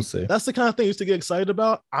 but we'll see. That's the kind of thing I used to get excited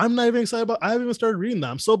about. I'm not even excited about. I haven't even started reading that.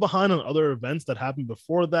 I'm so behind on other events that happened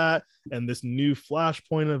before that, and this new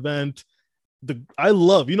Flashpoint event. I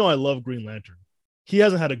love Green Lantern. He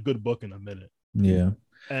hasn't had a good book in a minute. Yeah.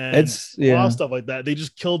 And it's a lot of stuff like that. They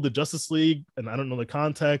just killed the Justice League, and I don't know the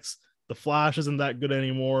context. The Flash isn't that good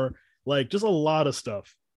anymore. Like, just a lot of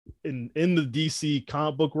stuff in the DC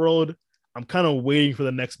comic book world. I'm kind of waiting for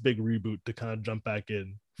the next big reboot to kind of jump back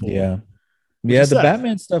in. Yeah. Yeah, the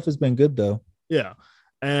Batman stuff has been good though. Yeah.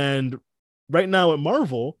 And right now at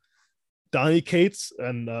Marvel, Donny Cates,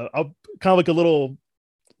 and I'll kind of like a little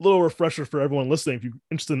refresher for everyone listening if you're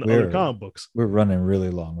interested in other comic books. We're running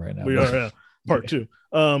really long right now. We are, yeah. Part 2.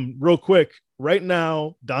 Real quick, right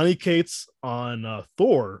now, Donny Cates on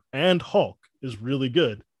Thor and Hulk is really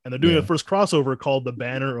good. And they're doing a first crossover called The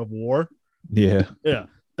Banner of War. Yeah. Yeah.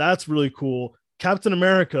 That's really cool. Captain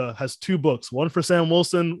America has 2 books, one for Sam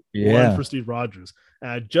Wilson, one for Steve Rogers. And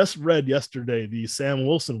I just read yesterday the Sam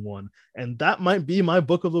Wilson one, and that might be my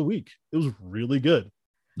book of the week. It was really good.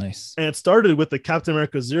 Nice. And it started with the Captain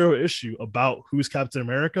America 0 issue about who's Captain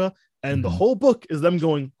America. And the whole book is them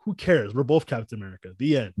going, who cares? We're both Captain America.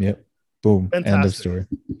 The end. Yep. Boom. Fantastic. End of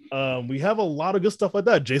story. We have a lot of good stuff like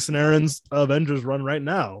that. Jason Aaron's Avengers run right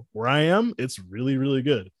now. Where I am, it's really, really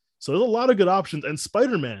good. So there's a lot of good options. And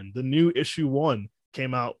Spider-Man, the new issue 1,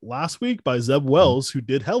 came out last week by Zeb Wells, who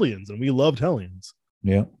did Hellions, and we loved Hellions.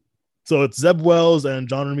 Yeah. So it's Zeb Wells and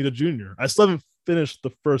John Romita Jr. I still haven't finished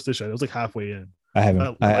the first issue. I was like halfway in. I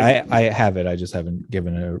haven't. I have it. I just haven't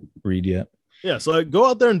given it a read yet. Yeah, so go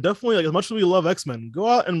out there and definitely, like, as much as we love X-Men, go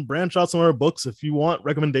out and branch out some of our books if you want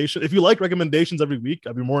recommendation. If you like recommendations every week,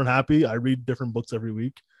 I'd be more than happy. I read different books every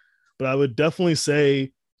week. But I would definitely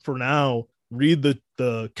say, for now, read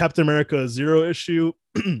the Captain America 0 issue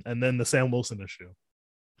and then the Sam Wilson issue.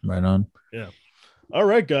 Right on. Yeah. All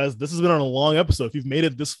right, guys. This has been on a long episode. If you've made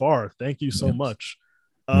it this far, thank you so much.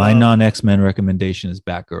 My non-X-Men recommendation is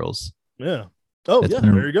Batgirls. Yeah. Oh,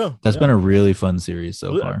 there you go. That's been a really fun series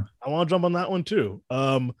so far. I want to jump on that one too.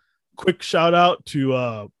 Quick shout out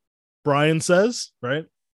to Brian Says, right?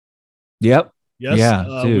 Yep. Yes.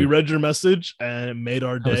 Yeah, we read your message and it made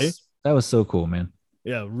our day. That was so cool, man.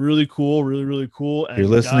 Yeah, really cool. Really, really cool. And you're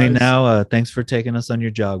listening now. Thanks for taking us on your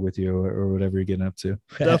jog with you or whatever you're getting up to.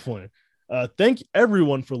 Definitely. Thank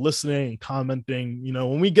everyone for listening and commenting. You know,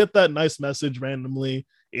 when we get that nice message randomly,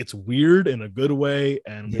 it's weird in a good way,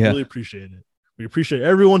 and we really appreciate it. We appreciate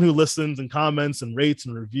everyone who listens and comments and rates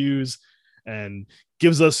and reviews and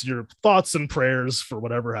gives us your thoughts and prayers for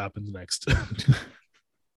whatever happens next.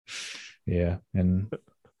 Yeah. And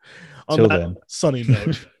on that sunny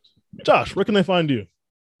note, Josh, where can they find you?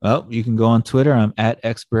 Well, you can go on Twitter. I'm at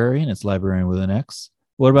Xbrarian. It's librarian with an X.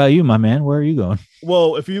 What about you, my man? Where are you going?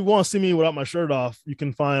 Well, if you want to see me without my shirt off, you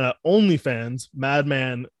can find at OnlyFans,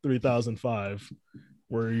 Madman 3005,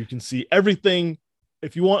 where you can see everything.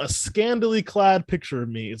 If you want a scantily clad picture of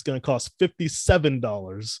me, it's going to cost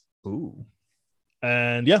 $57. Ooh.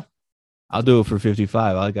 And yeah. I'll do it for $55.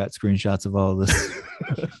 I got screenshots of all of this.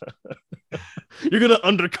 You're going to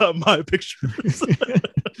undercut my pictures.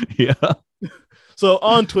 Yeah. So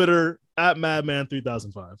on Twitter, at Madman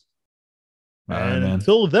 3005. And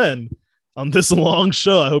until then, on this long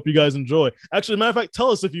show, I hope you guys enjoy. Actually, matter of fact, tell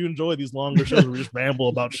us if you enjoy these longer shows where we just ramble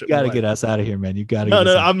about shit. You got to get us out of here, man. You got to.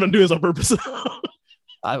 No, I'm going to do this on purpose.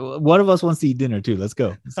 One of us wants to eat dinner too. Let's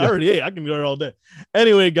go. I already ate. I can go there all day.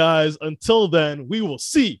 Anyway, guys, until then, we will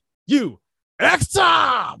see you next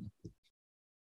time.